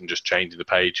audience and just changing the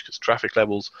page because traffic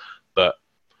levels. But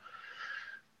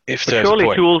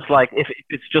surely tools like, if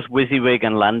it's just WYSIWYG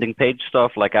and landing page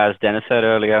stuff, like as Dennis said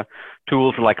earlier,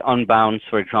 tools like Unbounce,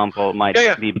 for example, might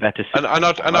be better suited.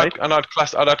 I'd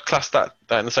class that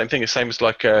in the same thing. It's same as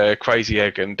like Crazy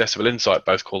Egg and Decibel Insight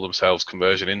both call themselves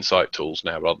conversion insight tools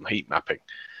now rather than heat mapping,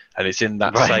 and it's in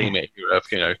that same area of,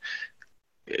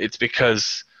 it's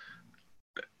because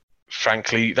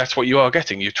frankly that's what you are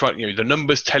getting. You're trying, the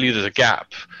numbers tell you there's a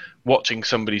gap. Watching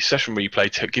somebody's session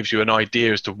replay gives you an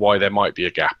idea as to why there might be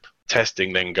a gap.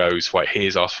 Testing then goes, right,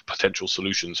 here's our potential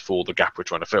solutions for the gap we're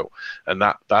trying to fill. And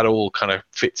that all kind of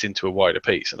fits into a wider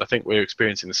piece. And I think we're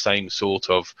experiencing the same sort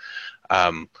of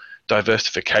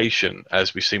diversification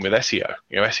as we've seen with SEO.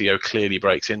 SEO clearly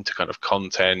breaks into kind of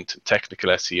content,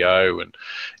 technical SEO, and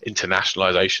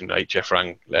internationalization.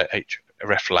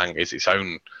 hreflang is its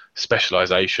own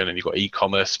specialization, and you've got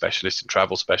e-commerce specialists and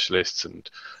travel specialists and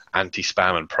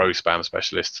anti-spam and pro-spam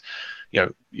specialists.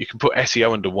 You can put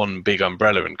SEO under one big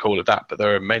umbrella and call it that, but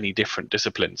there are many different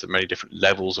disciplines and many different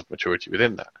levels of maturity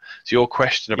within that. So your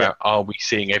question about are we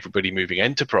seeing everybody moving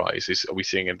enterprise, are we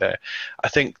seeing it there? I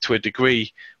think to a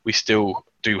degree we still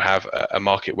do have a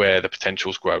market where the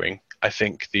potential is growing. I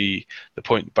think the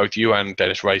point both you and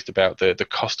Dennis raised about the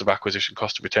cost of acquisition,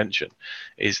 cost of retention,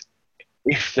 is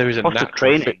if there is a Cost of natural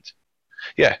training. fit.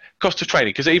 Yeah, cost of training,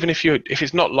 because even if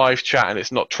it's not live chat and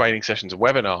it's not training sessions and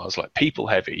webinars, like people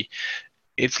heavy,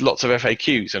 it's lots of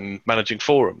FAQs and managing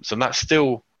forums, and that's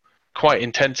still quite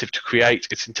intensive to create.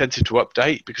 It's intensive to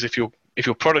update, because if your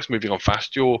product's moving on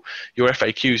fast, your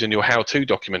FAQs and your how-to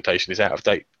documentation is out of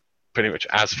date pretty much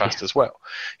as fast as well,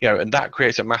 and that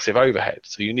creates a massive overhead.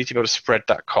 So you need to be able to spread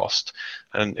that cost,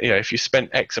 and if you spent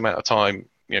X amount of time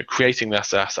creating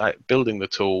this asset, building the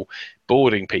tool,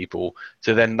 boarding people,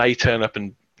 so then they turn up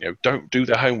and don't do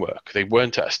their homework. They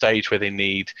weren't at a stage where they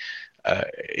need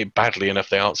it badly enough.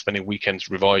 They aren't spending weekends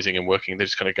revising and working. They're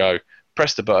just going to go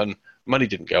press the button. Money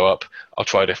didn't go up. I'll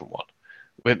try a different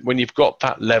one. When you've got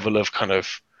that level of kind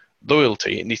of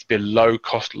loyalty, it needs to be a low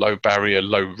cost, low barrier,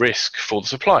 low risk for the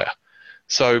supplier.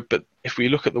 So, but if we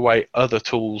look at the way other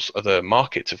tools, other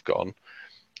markets have gone,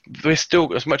 there's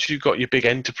still, as much as you've got your big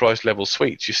enterprise level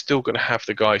suites, you're still going to have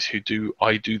the guys who do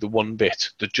the one bit,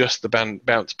 just the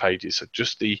bounce pages, so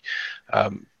just the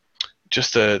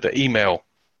email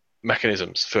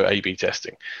mechanisms for A/B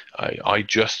testing. I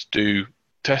just do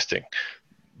testing.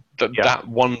 That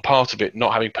one part of it,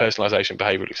 not having personalization,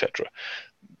 behavioral, etc.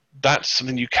 That's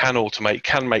something you can automate,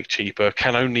 can make cheaper,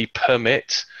 can only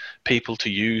permit people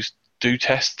to do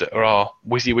tests that are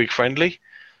WYSIWYG friendly,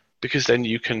 because then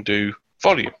you can do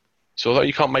volume. So although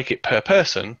you can't make it per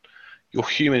person, your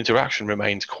human interaction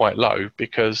remains quite low,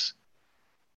 because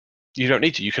you don't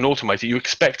need to. You can automate it. You're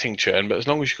expecting churn, but as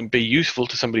long as you can be useful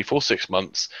to somebody for 6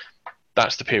 months,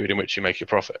 that's the period in which you make your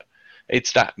profit.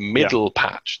 It's that middle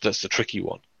patch that's the tricky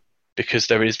one, because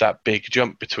there is that big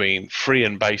jump between free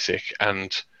and basic,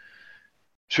 and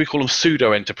should we call them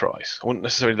pseudo enterprise? I wouldn't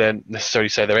necessarily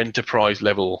say they're enterprise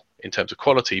level in terms of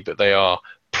quality, but they are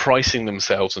pricing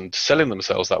themselves and selling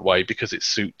themselves that way because it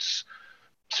suits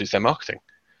their marketing.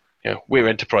 We're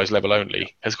enterprise level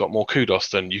only has got more kudos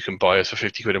than you can buy us for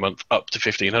 50 quid a month up to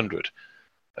 1,500,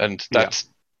 and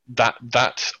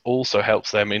that also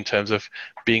helps them in terms of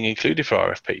being included for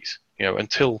RFPs.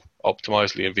 Until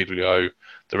Optimizely and Vidyo,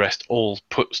 the rest all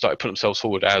started putting themselves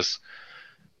forward as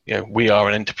we are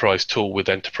an enterprise tool with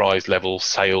enterprise level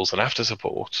sales and after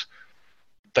support.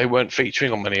 They weren't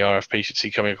featuring on many RFPs you'd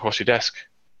see coming across your desk.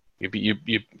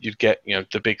 You'd get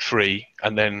the big three,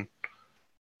 and then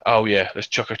let's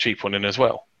chuck a cheap one in as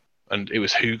well. And it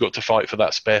was who got to fight for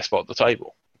that spare spot at the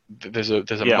table. There's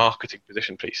a marketing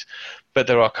position piece, but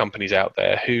there are companies out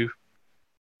there who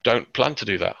don't plan to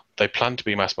do that. They plan to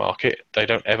be mass market. They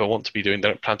don't ever want to be they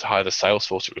don't plan to hire the sales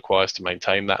force it requires to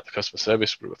maintain that, the customer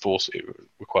service force it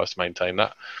requires to maintain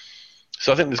that.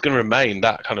 So I think there's going to remain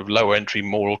that kind of lower entry,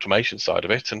 more automation side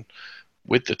of it. And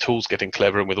with the tools getting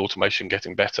clever and with automation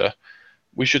getting better,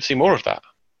 we should see more of that.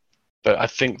 But I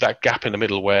think that gap in the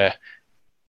middle where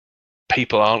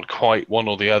people aren't quite one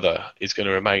or the other is going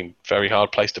to remain a very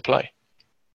hard place to play.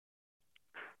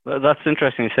 Well, that's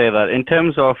interesting to say that. In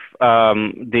terms of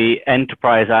the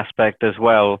enterprise aspect as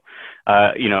well,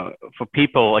 for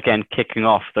people, again, kicking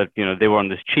off that, they were on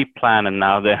this cheap plan and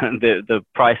now the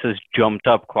prices jumped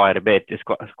up quite a bit. It's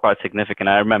quite significant.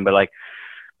 I remember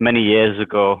many years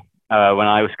ago when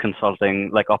I was consulting,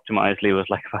 Optimizely was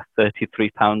about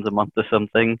 £33 a month or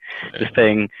something. Yeah. This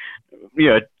thing,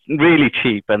 really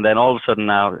cheap. And then all of a sudden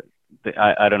now,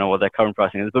 I don't know what their current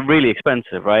pricing is, but really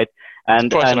expensive, right?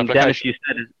 And Dennis, you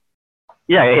said,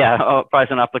 price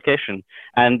and application.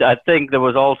 And I think there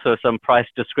was also some price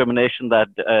discrimination that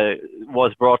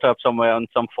was brought up somewhere on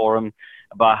some forum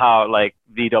about how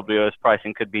VW's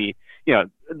pricing could be,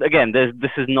 again,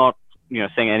 this is not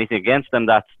saying anything against them.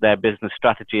 That's their business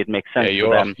strategy. It makes sense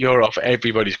for them. You're off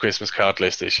everybody's Christmas card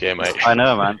list this year, mate. I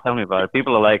know, man. Tell me about it.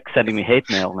 People are sending me hate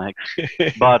mail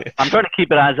next. But I'm trying to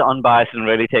keep it as unbiased and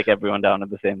really take everyone down at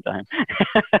the same time.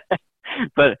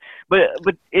 But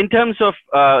in terms of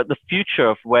the future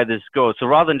of where this goes, so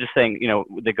rather than just saying,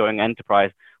 they're going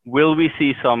enterprise, will we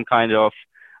see some kind of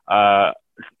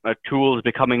tools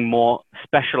becoming more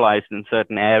specialized in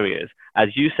certain areas?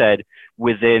 As you said,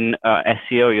 within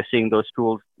SEO, you're seeing those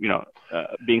tools,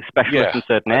 being specialist in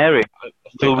certain areas.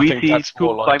 Will we see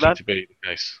tools like that? To be the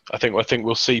case. I think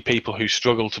we'll see people who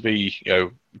struggle to be,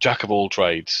 jack of all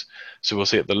trades. So we'll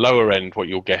see at the lower end, what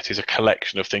you'll get is a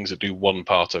collection of things that do one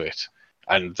part of it.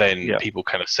 And then people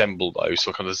can assemble those.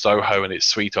 So kind of Zoho and its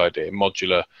suite idea,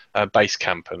 modular,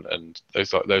 Basecamp, and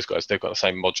those guys, they've got the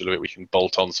same modular bit. We can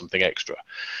bolt on something extra,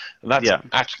 and that's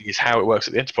actually is how it works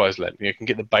at the enterprise level. You can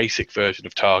get the basic version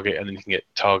of Target, and then you can get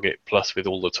Target Plus with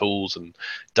all the tools and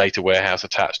data warehouse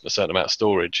attached and a certain amount of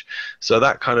storage. So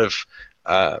that kind of,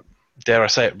 dare I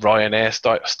say it,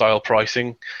 Ryanair style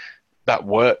pricing that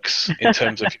works in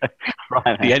terms of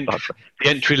right, the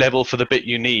entry level for the bit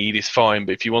you need is fine,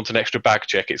 but if you want an extra bag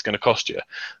check, it's going to cost you.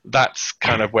 That's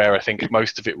kind of where I think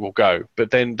most of it will go.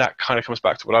 But then that kind of comes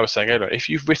back to what I was saying earlier. If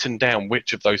you've written down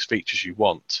which of those features you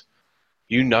want,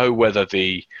 you know whether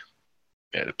the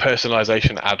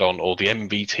personalization add-on or the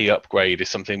MVT upgrade is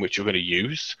something which you're going to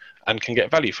use and can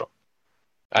get value from.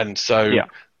 And so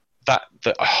that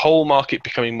the whole market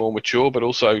becoming more mature, but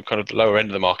also kind of the lower end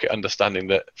of the market understanding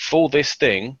that for this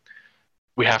thing,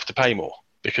 we have to pay more,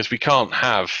 because we can't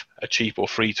have a cheap or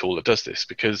free tool that does this,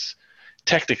 because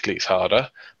technically it's harder.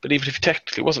 But even if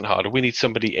technically it wasn't harder, we need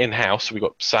somebody in-house, so we've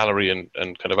got salary and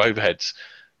kind of overheads,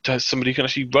 to have somebody who can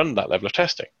actually run that level of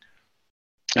testing.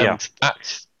 And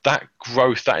that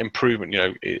growth, that improvement,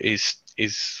 is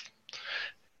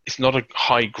it's not a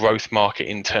high growth market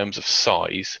in terms of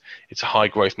size. It's a high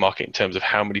growth market in terms of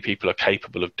how many people are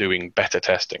capable of doing better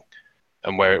testing.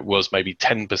 And where it was maybe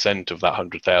 10% of that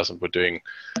 100,000 were doing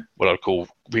what I'd call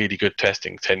really good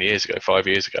testing 10 years ago, 5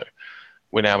 years ago,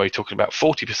 we're now maybe talking about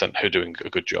 40% who are doing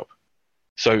a good job.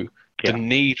 So the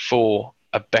need for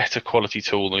a better quality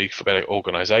tool, the need for better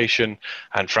organization,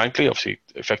 and frankly, obviously,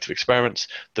 effective experiments,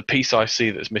 the piece I see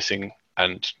that's missing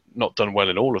and not done well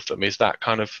in all of them is that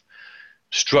kind of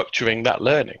structuring that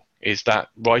learning, is that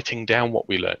writing down what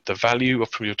we learned. The value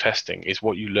from your testing is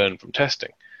what you learn from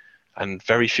testing. And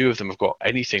very few of them have got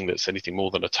anything that's anything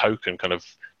more than a token kind of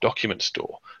document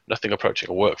store, nothing approaching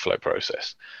a workflow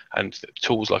process. And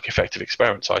tools like effective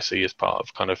experiments I see as part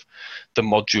of kind of the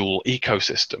module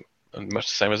ecosystem. And much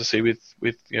the same as I see with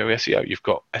SEO. You've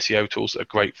got SEO tools that are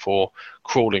great for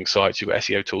crawling sites. You've got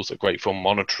SEO tools that are great for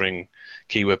monitoring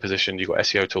keyword position. You've got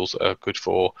SEO tools that are good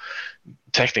for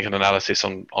technical analysis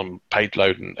on page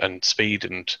load and speed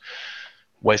and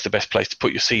where's the best place to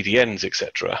put your CDNs,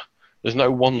 etc. There's no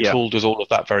one tool does all of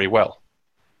that very well.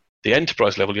 The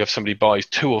enterprise level, you have somebody buys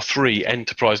 2 or 3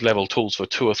 enterprise level tools for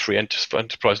 2 or 3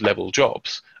 enterprise level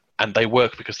jobs, and they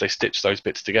work because they stitch those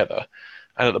bits together.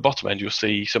 And at the bottom end, you'll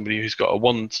see somebody who's got a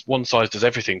one size does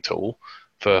everything tool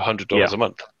for $100 a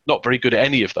month. Not very good at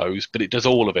any of those, but it does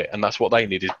all of it, and that's what they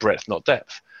need is breadth, not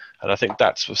depth. And I think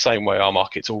that's the same way our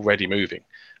market's already moving.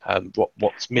 And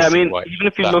what's missing, even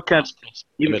if you look at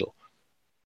the middle.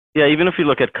 Yeah, even if you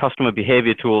look at customer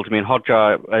behavior tools,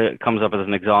 Hotjar comes up as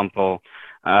an example.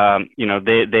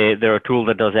 They're a tool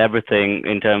that does everything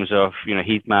in terms of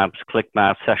heat maps, click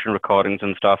maps, session recordings,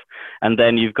 and stuff. And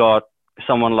then you've got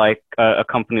someone like a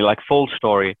company like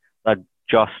FullStory that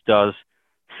just does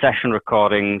session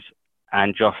recordings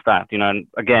and just that. And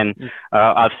again,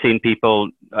 I've seen people,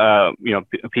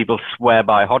 people swear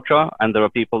by Hotjar, and there are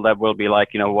people that will be like,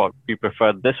 we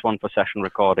prefer this one for session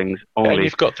recordings only. And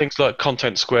you've got things like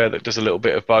Content Square that does a little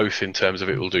bit of both in terms of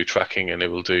it will do tracking and it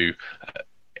will do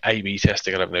A/B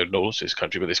testing. I don't know laws in this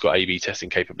country, but it's got A/B testing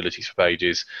capabilities for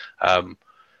pages.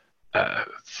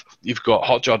 You've got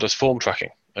Hotjar does form tracking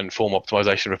and form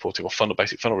optimization reporting or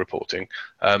basic funnel reporting.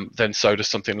 Then so does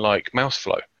something like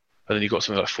Mouseflow. And then you've got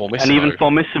something like Formissimo. And even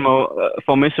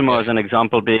Formissimo as an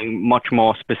example being much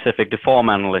more specific to form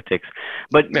analytics.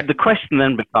 But the question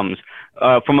then becomes,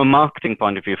 from a marketing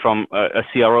point of view, from a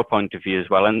CRO point of view as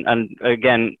well. And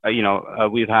again,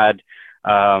 we've had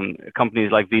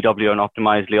companies like VW and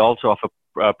Optimizely also offer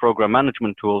program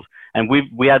management tools. And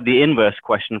we had the inverse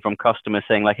question from customers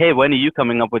saying like, hey, when are you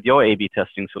coming up with your A/B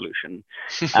testing solution?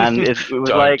 And it was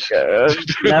like,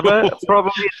 never,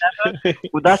 probably never.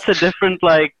 Well, that's a different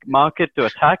market to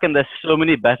attack. And there's so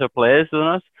many better players than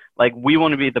us. Like we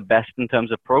want to be the best in terms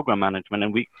of program management,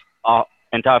 and our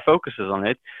entire focus is on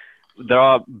it. There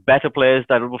are better players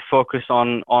that will focus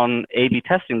on A/B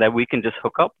testing that we can just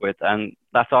hook up with, and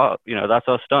that's our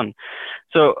stun.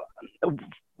 So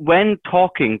when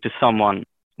talking to someone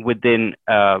within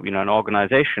an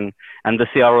organization, and the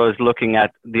CRO is looking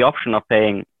at the option of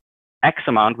paying X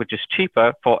amount, which is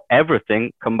cheaper for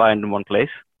everything combined in one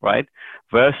place, right?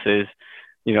 Versus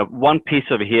one piece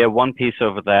over here, one piece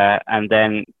over there, and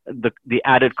then the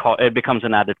added cost, it becomes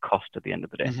an added cost at the end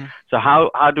of the day. Mm-hmm. So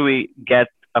how do we get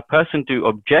a person to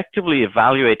objectively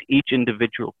evaluate each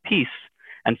individual piece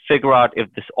and figure out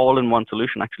if this all-in-one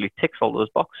solution actually ticks all those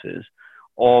boxes,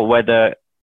 or whether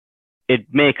it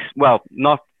makes,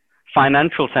 not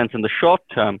financial sense in the short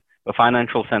term, but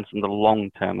financial sense in the long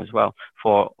term as well,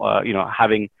 for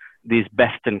having these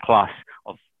best-in-class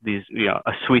of these,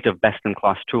 a suite of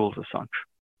best-in-class tools as such.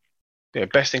 Yeah,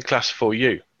 best-in-class for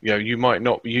you. You might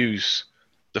not use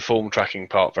the form tracking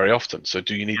part very often. So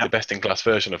do you need the best-in-class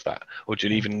version of that? Or do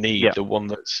you even need the one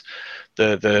that's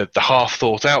the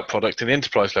half-thought-out product in the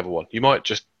enterprise level one? You might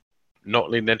just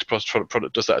not need an enterprise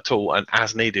product does that at all, and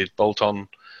as needed, bolt on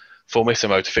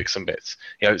Formissimo to fix some bits.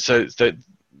 So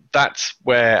that's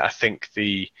where I think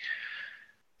we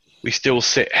still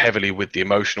sit heavily with the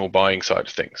emotional buying side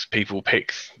of things. People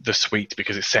pick the suite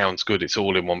because it sounds good, it's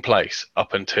all in one place,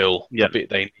 up until the bit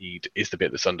they need is the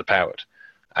bit that's underpowered.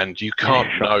 And you can't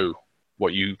know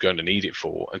what you're going to need it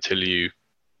for until you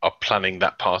are planning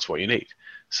that part of what you need.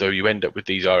 So you end up with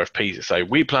these RFPs that say,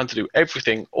 we plan to do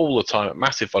everything all the time at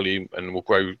massive volume and we'll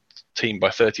grow team by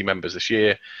 30 members this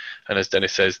year. And as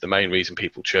Dennis says, the main reason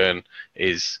people churn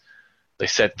is they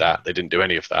said that, they didn't do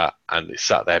any of that, and it's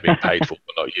sat there being paid for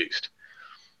but not used.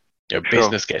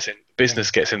 Business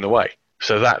gets in the way.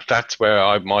 So that's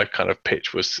where my kind of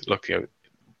pitch was, look,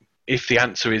 if the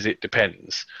answer is it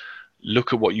depends,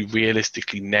 look at what you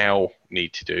realistically now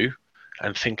need to do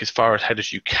and think as far ahead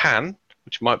as you can,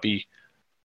 which might be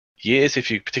years if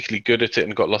you're particularly good at it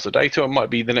and got lots of data, or it might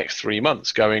be the next 3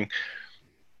 months going,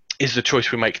 is the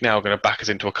choice we make now going to back us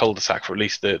into a cul-de-sac for at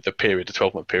least the period, the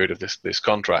 12-month period of this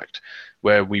contract,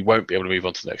 where we won't be able to move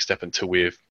on to the next step until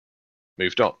we've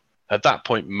moved on? At that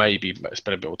point, maybe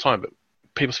spend a bit more time, but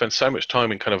people spend so much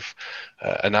time in kind of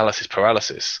analysis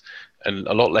paralysis and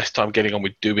a lot less time getting on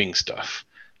with doing stuff.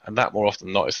 And that more often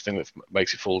than not is the thing that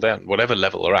makes it fall down. Whatever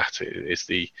level they're at, is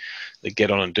the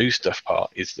get on and do stuff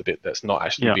part is the bit that's not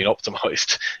actually being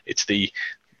optimized. It's the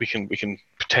we can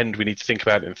pretend we need to think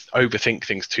about it and overthink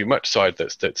things too much side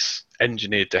that's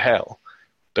engineered to hell.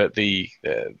 But the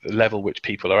level which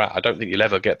people are at, I don't think you'll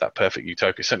ever get that perfect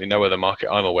utopia. Certainly no other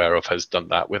market I'm aware of has done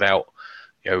that without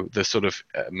the sort of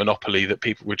monopoly that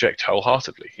people reject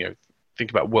wholeheartedly.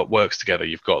 Think about what works together.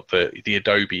 You've got the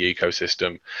Adobe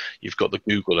ecosystem, you've got the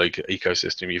Google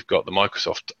ecosystem, you've got the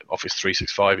Microsoft Office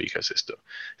 365 ecosystem.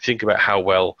 Think about how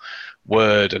well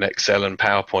Word and Excel and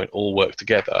PowerPoint all work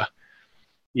together.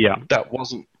 Yeah, that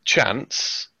wasn't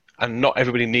chance, and not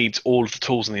everybody needs all of the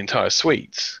tools in the entire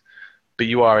suite. But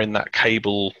you are in that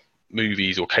cable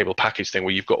movies or cable package thing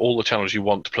where you've got all the channels you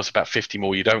want plus about 50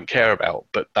 more you don't care about.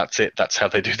 But that's it. That's how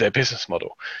they do their business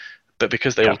model. But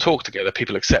because they all talk together,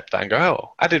 people accept that and go,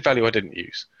 oh, added value I didn't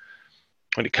use.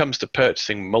 When it comes to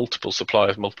purchasing multiple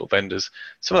suppliers, multiple vendors,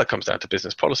 some of that comes down to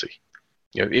business policy.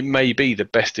 It may be the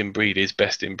best in breed is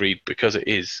best in breed because it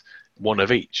is one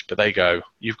of each, but they go,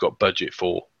 you've got budget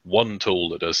for one tool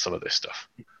that does some of this stuff.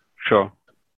 Sure.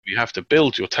 You have to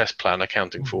build your test plan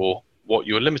accounting for what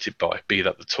you're limited by, be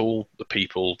that the tool, the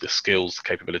people, the skills, the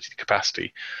capability, the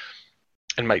capacity,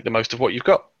 and make the most of what you've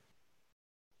got.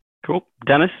 Cool.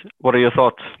 Dennis, what are your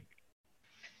thoughts?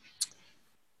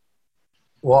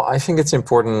 Well, I think it's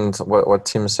important what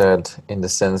Tim said in the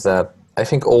sense that I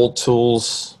think all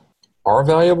tools are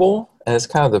valuable, and it's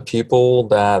kind of the people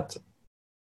that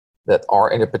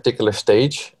are in a particular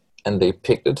stage and they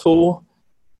pick the tool.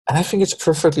 And I think it's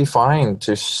perfectly fine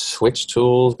to switch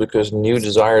tools because new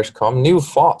desires come, new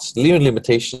thoughts, new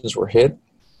limitations were hit,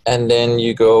 and then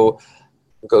you go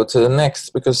to the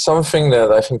next. Because something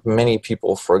that I think many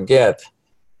people forget,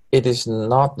 it is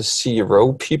not the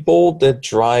CRO people that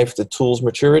drive the tool's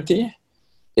maturity.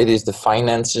 It is the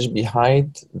finances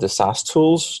behind the SaaS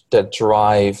tools that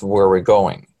drive where we're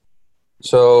going.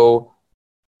 So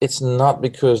it's not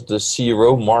because the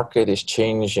CRO market is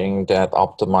changing that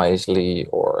Optimizely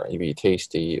or EB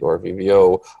Tasty or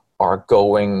VVO are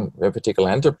going a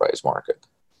particular enterprise market.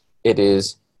 It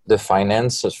is the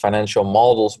finances, financial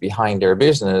models behind their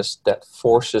business that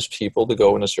forces people to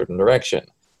go in a certain direction.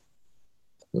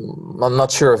 I'm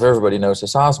not sure if everybody knows the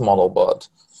SaaS model, but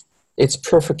it's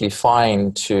perfectly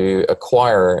fine to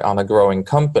acquire on a growing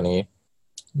company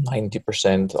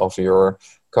 90% of your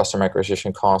customer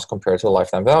acquisition cost compared to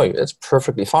lifetime value. It's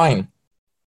perfectly fine.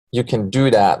 You can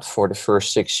do that for the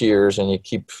first 6 years and you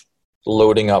keep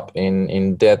loading up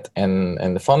in debt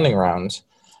and the funding rounds.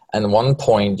 And at one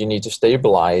point you need to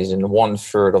stabilize in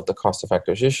 1/3 of the cost of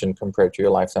acquisition compared to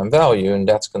your lifetime value, and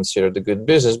that's considered a good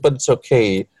business, but it's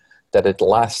okay that it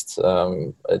lasts,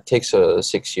 it takes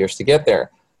 6 years to get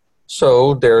there.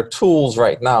 So there are tools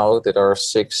right now that are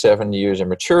 6-7 years in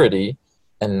maturity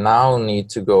and now need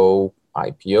to go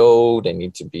IPO, they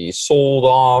need to be sold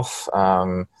off.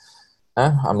 I'm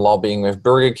lobbying with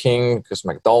Burger King because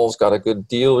McDonald's got a good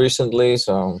deal recently,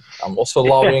 so I'm also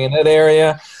lobbying in that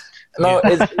area. No,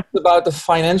 it's about the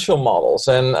financial models,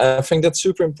 and I think that's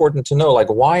super important to know, like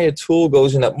why a tool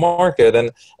goes in that market.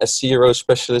 And as CRO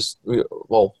specialist,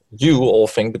 well, you all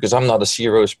think, because I'm not a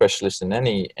CRO specialist in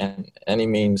any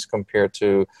means compared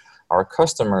to our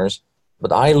customers,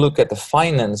 but I look at the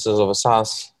finances of a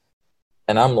SaaS,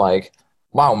 and I'm like,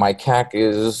 wow, my CAC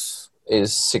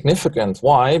is significant.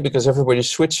 Why? Because everybody's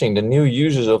switching. The new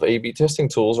users of A/B testing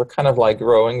tools are kind of like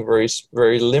growing very,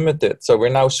 very limited. So we're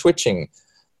now switching.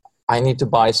 I need to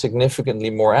buy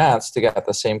significantly more ads to get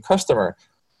the same customer.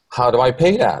 How do I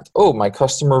pay that? Oh, my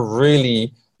customer really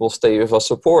will stay with us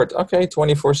support. Okay,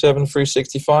 24/7,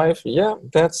 365. Yeah,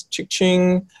 that's ching.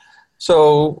 So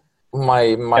my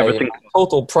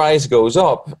total price goes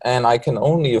up, and I can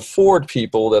only afford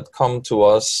people that come to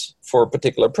us for a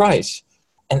particular price.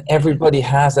 And everybody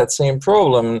has that same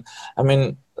problem. I mean,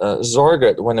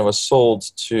 Zorget, when it was sold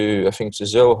to, I think, to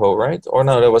Zoho, right? Or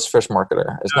no, that was Fresh Marketer.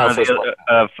 It's now Fresh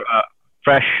Marketer.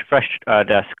 Fresh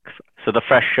Desks. So the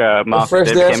Fresh Marketer.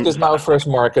 Fresh Desk is now Fresh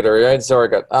Marketer, right?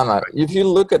 Zorget. Anna, if you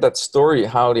look at that story,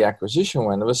 how the acquisition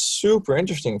went, it was super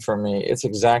interesting for me. It's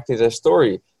exactly the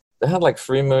story. They had like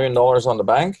 $3 million on the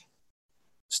bank,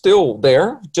 still there,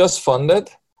 just funded,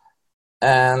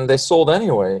 and they sold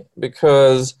anyway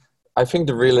because I think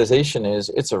the realization is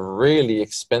it's a really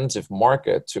expensive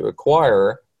market to acquire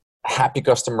a happy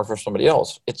customer for somebody else.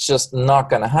 It's just not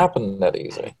going to happen that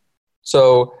easy. So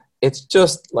it's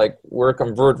just like we're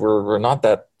Convert, we're not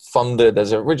that funded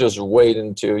as we're just waiting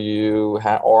until you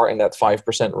are in that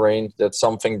 5% range that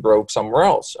something broke somewhere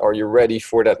else. Are you ready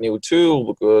for that new tool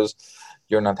because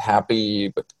you're not happy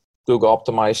but Google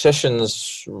optimized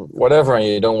sessions, whatever, and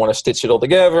you don't want to stitch it all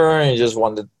together and you just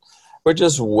want to. We're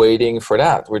just waiting for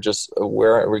that.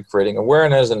 We're creating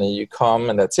awareness and then you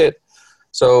come and that's it.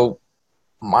 So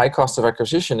my cost of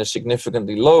acquisition is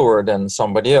significantly lower than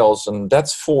somebody else. And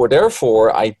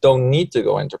therefore, I don't need to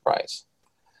go enterprise.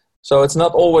 So it's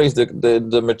not always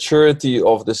the maturity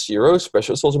of the CRO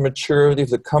specialist, it's also maturity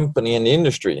of the company and the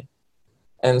industry.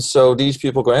 And so these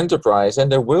people go enterprise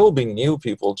and there will be new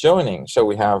people joining. So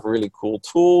we have really cool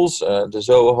tools, the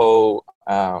Zoho,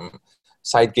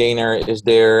 SiteGainer is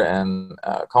there, and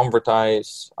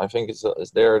Convertise, I think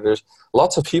is there. There's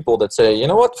lots of people that say, you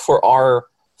know what, for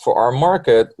our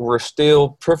market, we're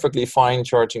still perfectly fine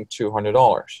charging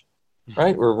 $200,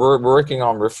 right? We're working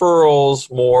on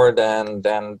referrals more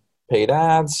than paid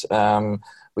ads.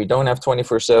 We don't have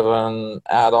 24/7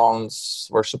 add-ons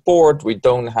or support. We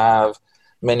don't have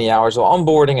many hours of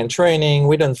onboarding and training.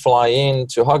 We don't fly in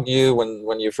to hug you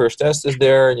when your first test is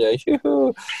there. Yeah,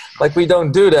 like we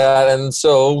don't do that. And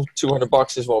so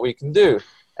 $200 is what we can do.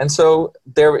 And so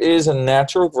there is a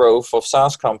natural growth of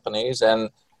SaaS companies.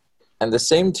 And the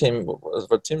same Tim,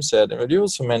 what Tim said, and what you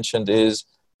also mentioned is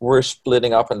we're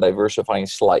splitting up and diversifying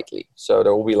slightly. So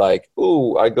there will be like,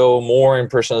 I go more in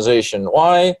personalization.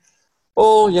 Why?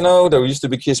 Well, there used to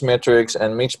be Kissmetrics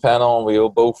and Mixpanel, and we all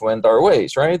both went our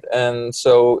ways, right? And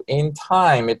so in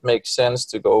time, it makes sense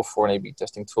to go for an A/B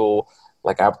testing tool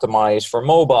like Optimize for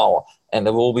mobile. And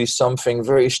there will be something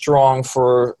very strong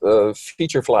for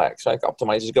feature flags, like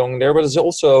Optimize is going there, but there's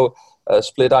also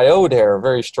Split.io there,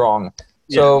 very strong.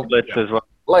 So, Splits as well.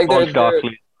 Like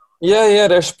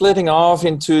they're splitting off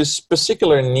into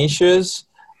particular niches.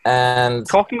 And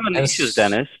talking about niches,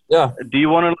 Dennis, do you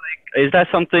want to is that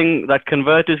something that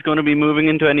Convert is going to be moving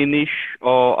into any niche,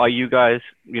 or are you guys,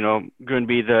 going to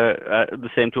be the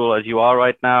same tool as you are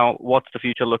right now? What's the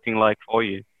future looking like for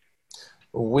you?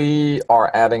 We are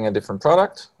adding a different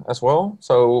product as well.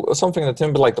 So something that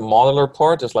Tim, like the modular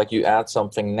part, is like you add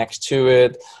something next to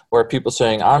it where people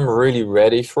saying, I'm really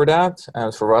ready for that.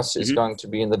 And for us, it's going to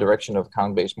be in the direction of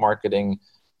account-based marketing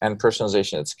and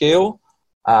personalization at scale.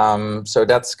 So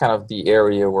that's kind of the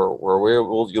area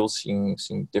where you'll see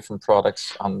different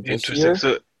products on this Interesting. year.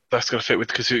 So that's going to fit with,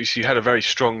 because you had a very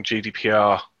strong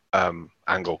GDPR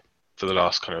angle for the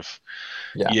last kind of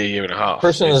year and a half.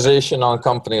 Personalization on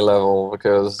company level,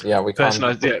 because we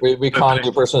can't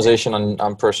do personalization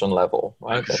on person level,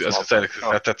 right?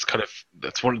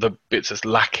 That's one of the bits that's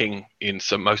lacking in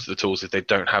most of the tools is they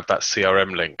don't have that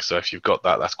CRM link. So if you've got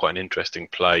that, that's quite an interesting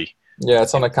play. Yeah,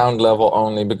 it's on account level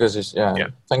only because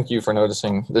thank you for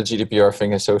noticing the GDPR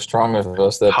thing is so strong with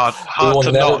us that we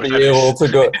will never be able to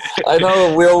go. I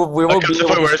know we will be able to the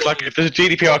point where it's like if there's a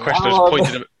GDPR question, I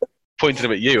was pointing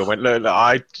them at you. I went, look,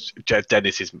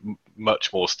 Dennis is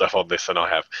much more stuff on this than I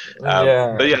have.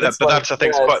 That's I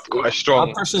think quite a strong.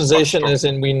 Our personalization is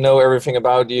in we know everything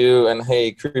about you and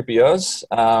hey, creepy us.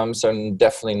 So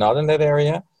definitely not in that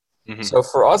area. Mm-hmm. So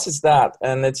for us, it's that,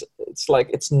 and it's like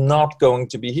it's not going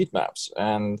to be heat maps,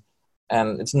 and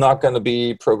it's not going to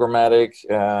be programmatic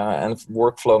and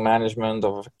workflow management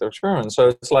of vector experiments. So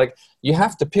it's like you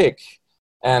have to pick,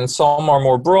 and some are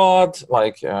more broad,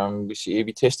 like we see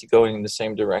A/B testing going in the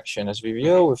same direction as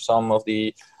VBO with some of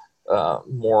the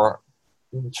more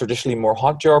traditionally more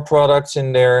Hotjar products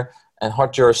in there. And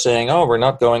Hotjar is saying, we're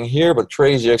not going here, but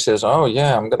CrazyX says, I'm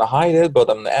going to hide it,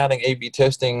 but I'm adding A/B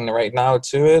testing right now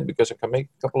to it because I can make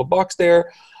a couple of bucks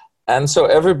there. And so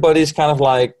everybody's kind of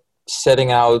like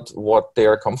setting out what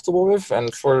they're comfortable with.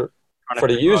 And for for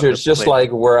the user, it's just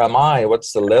like, where am I?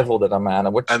 What's the level that I'm at?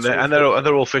 And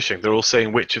they're all fishing. They're all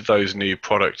seeing which of those new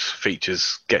product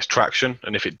features gets traction,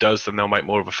 and if it does, then they'll make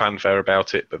more of a fanfare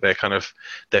about it. But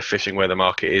they're fishing where the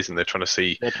market is, and they're trying to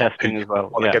see. They're testing as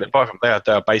well. They get it by from.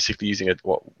 They're basically using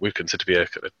what we consider to be a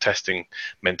testing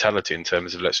mentality in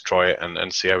terms of let's try it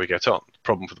and see how we get on. The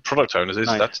problem for the product owners is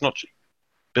that's not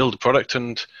build a product,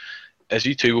 and as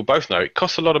you two will both know, it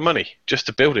costs a lot of money just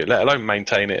to build it, let alone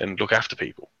maintain it and look after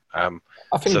people. I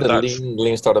think the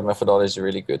lean startup methodology is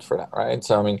really good for that, right?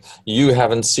 So, I mean, you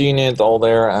haven't seen it all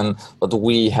there, but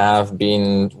we have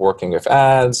been working with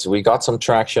ads. We got some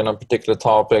traction on particular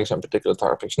topics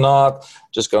not.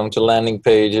 Just going to landing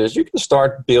pages. You can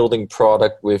start building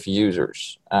product with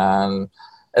users. And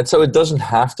so it doesn't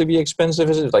have to be expensive,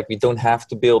 is it? Like, we don't have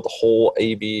to build the whole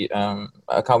AB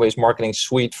account-based marketing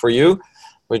suite for you.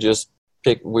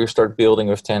 We start building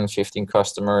with 10, 15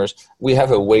 customers. We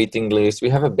have a waiting list. We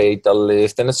have a beta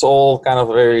list. And it's all kind of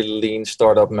a very lean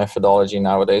startup methodology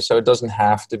nowadays. So it doesn't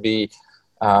have to be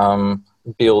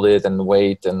build it and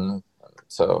wait. And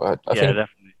so I think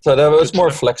definitely. So that was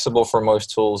more flexible for most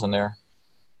tools in there.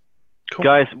 Cool.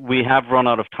 Guys, we have run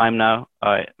out of time now.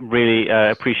 I really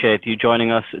appreciate you joining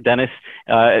us, Dennis.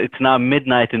 It's now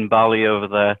midnight in Bali over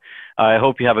there. I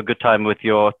hope you have a good time with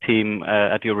your team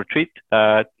at your retreat.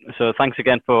 So thanks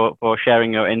again for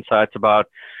sharing your insights about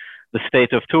the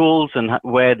state of tools and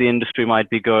where the industry might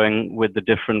be going with the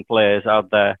different players out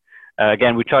there.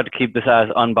 Again, we tried to keep this as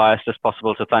unbiased as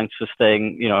possible. So thanks for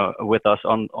staying, with us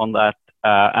on that.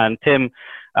 And Tim,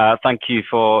 thank you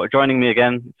for joining me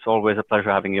again. It's always a pleasure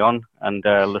having you on and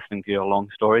listening to your long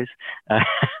stories.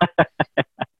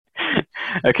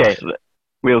 Okay.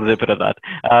 We'll zip it at that.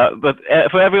 But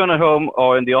for everyone at home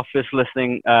or in the office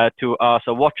listening to us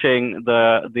or watching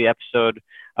the episode,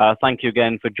 thank you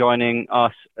again for joining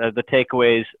us. The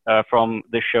takeaways from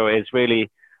this show is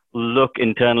really look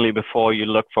internally before you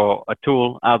look for a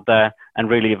tool out there and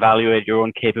really evaluate your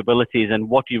own capabilities and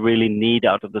what you really need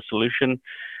out of the solution.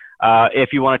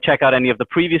 If you want to check out any of the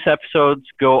previous episodes,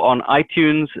 go on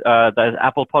iTunes, there's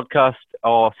Apple Podcast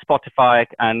or Spotify,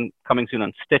 and coming soon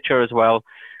on Stitcher as well.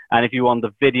 And if you want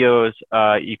the videos,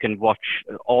 you can watch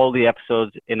all the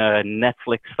episodes in a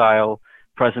Netflix-style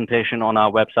presentation on our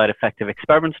website,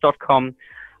 effectiveexperiments.com.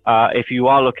 If you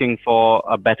are looking for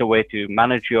a better way to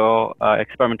manage your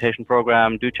experimentation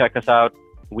program, do check us out.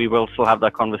 We will still have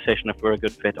that conversation if we're a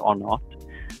good fit or not.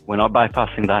 We're not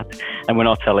bypassing that, and we're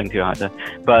not selling to you either.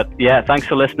 But yeah, thanks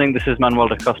for listening. This is Manuel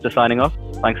da Costa signing off.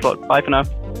 Thanks a lot. Bye for now.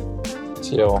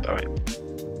 See you all. All right.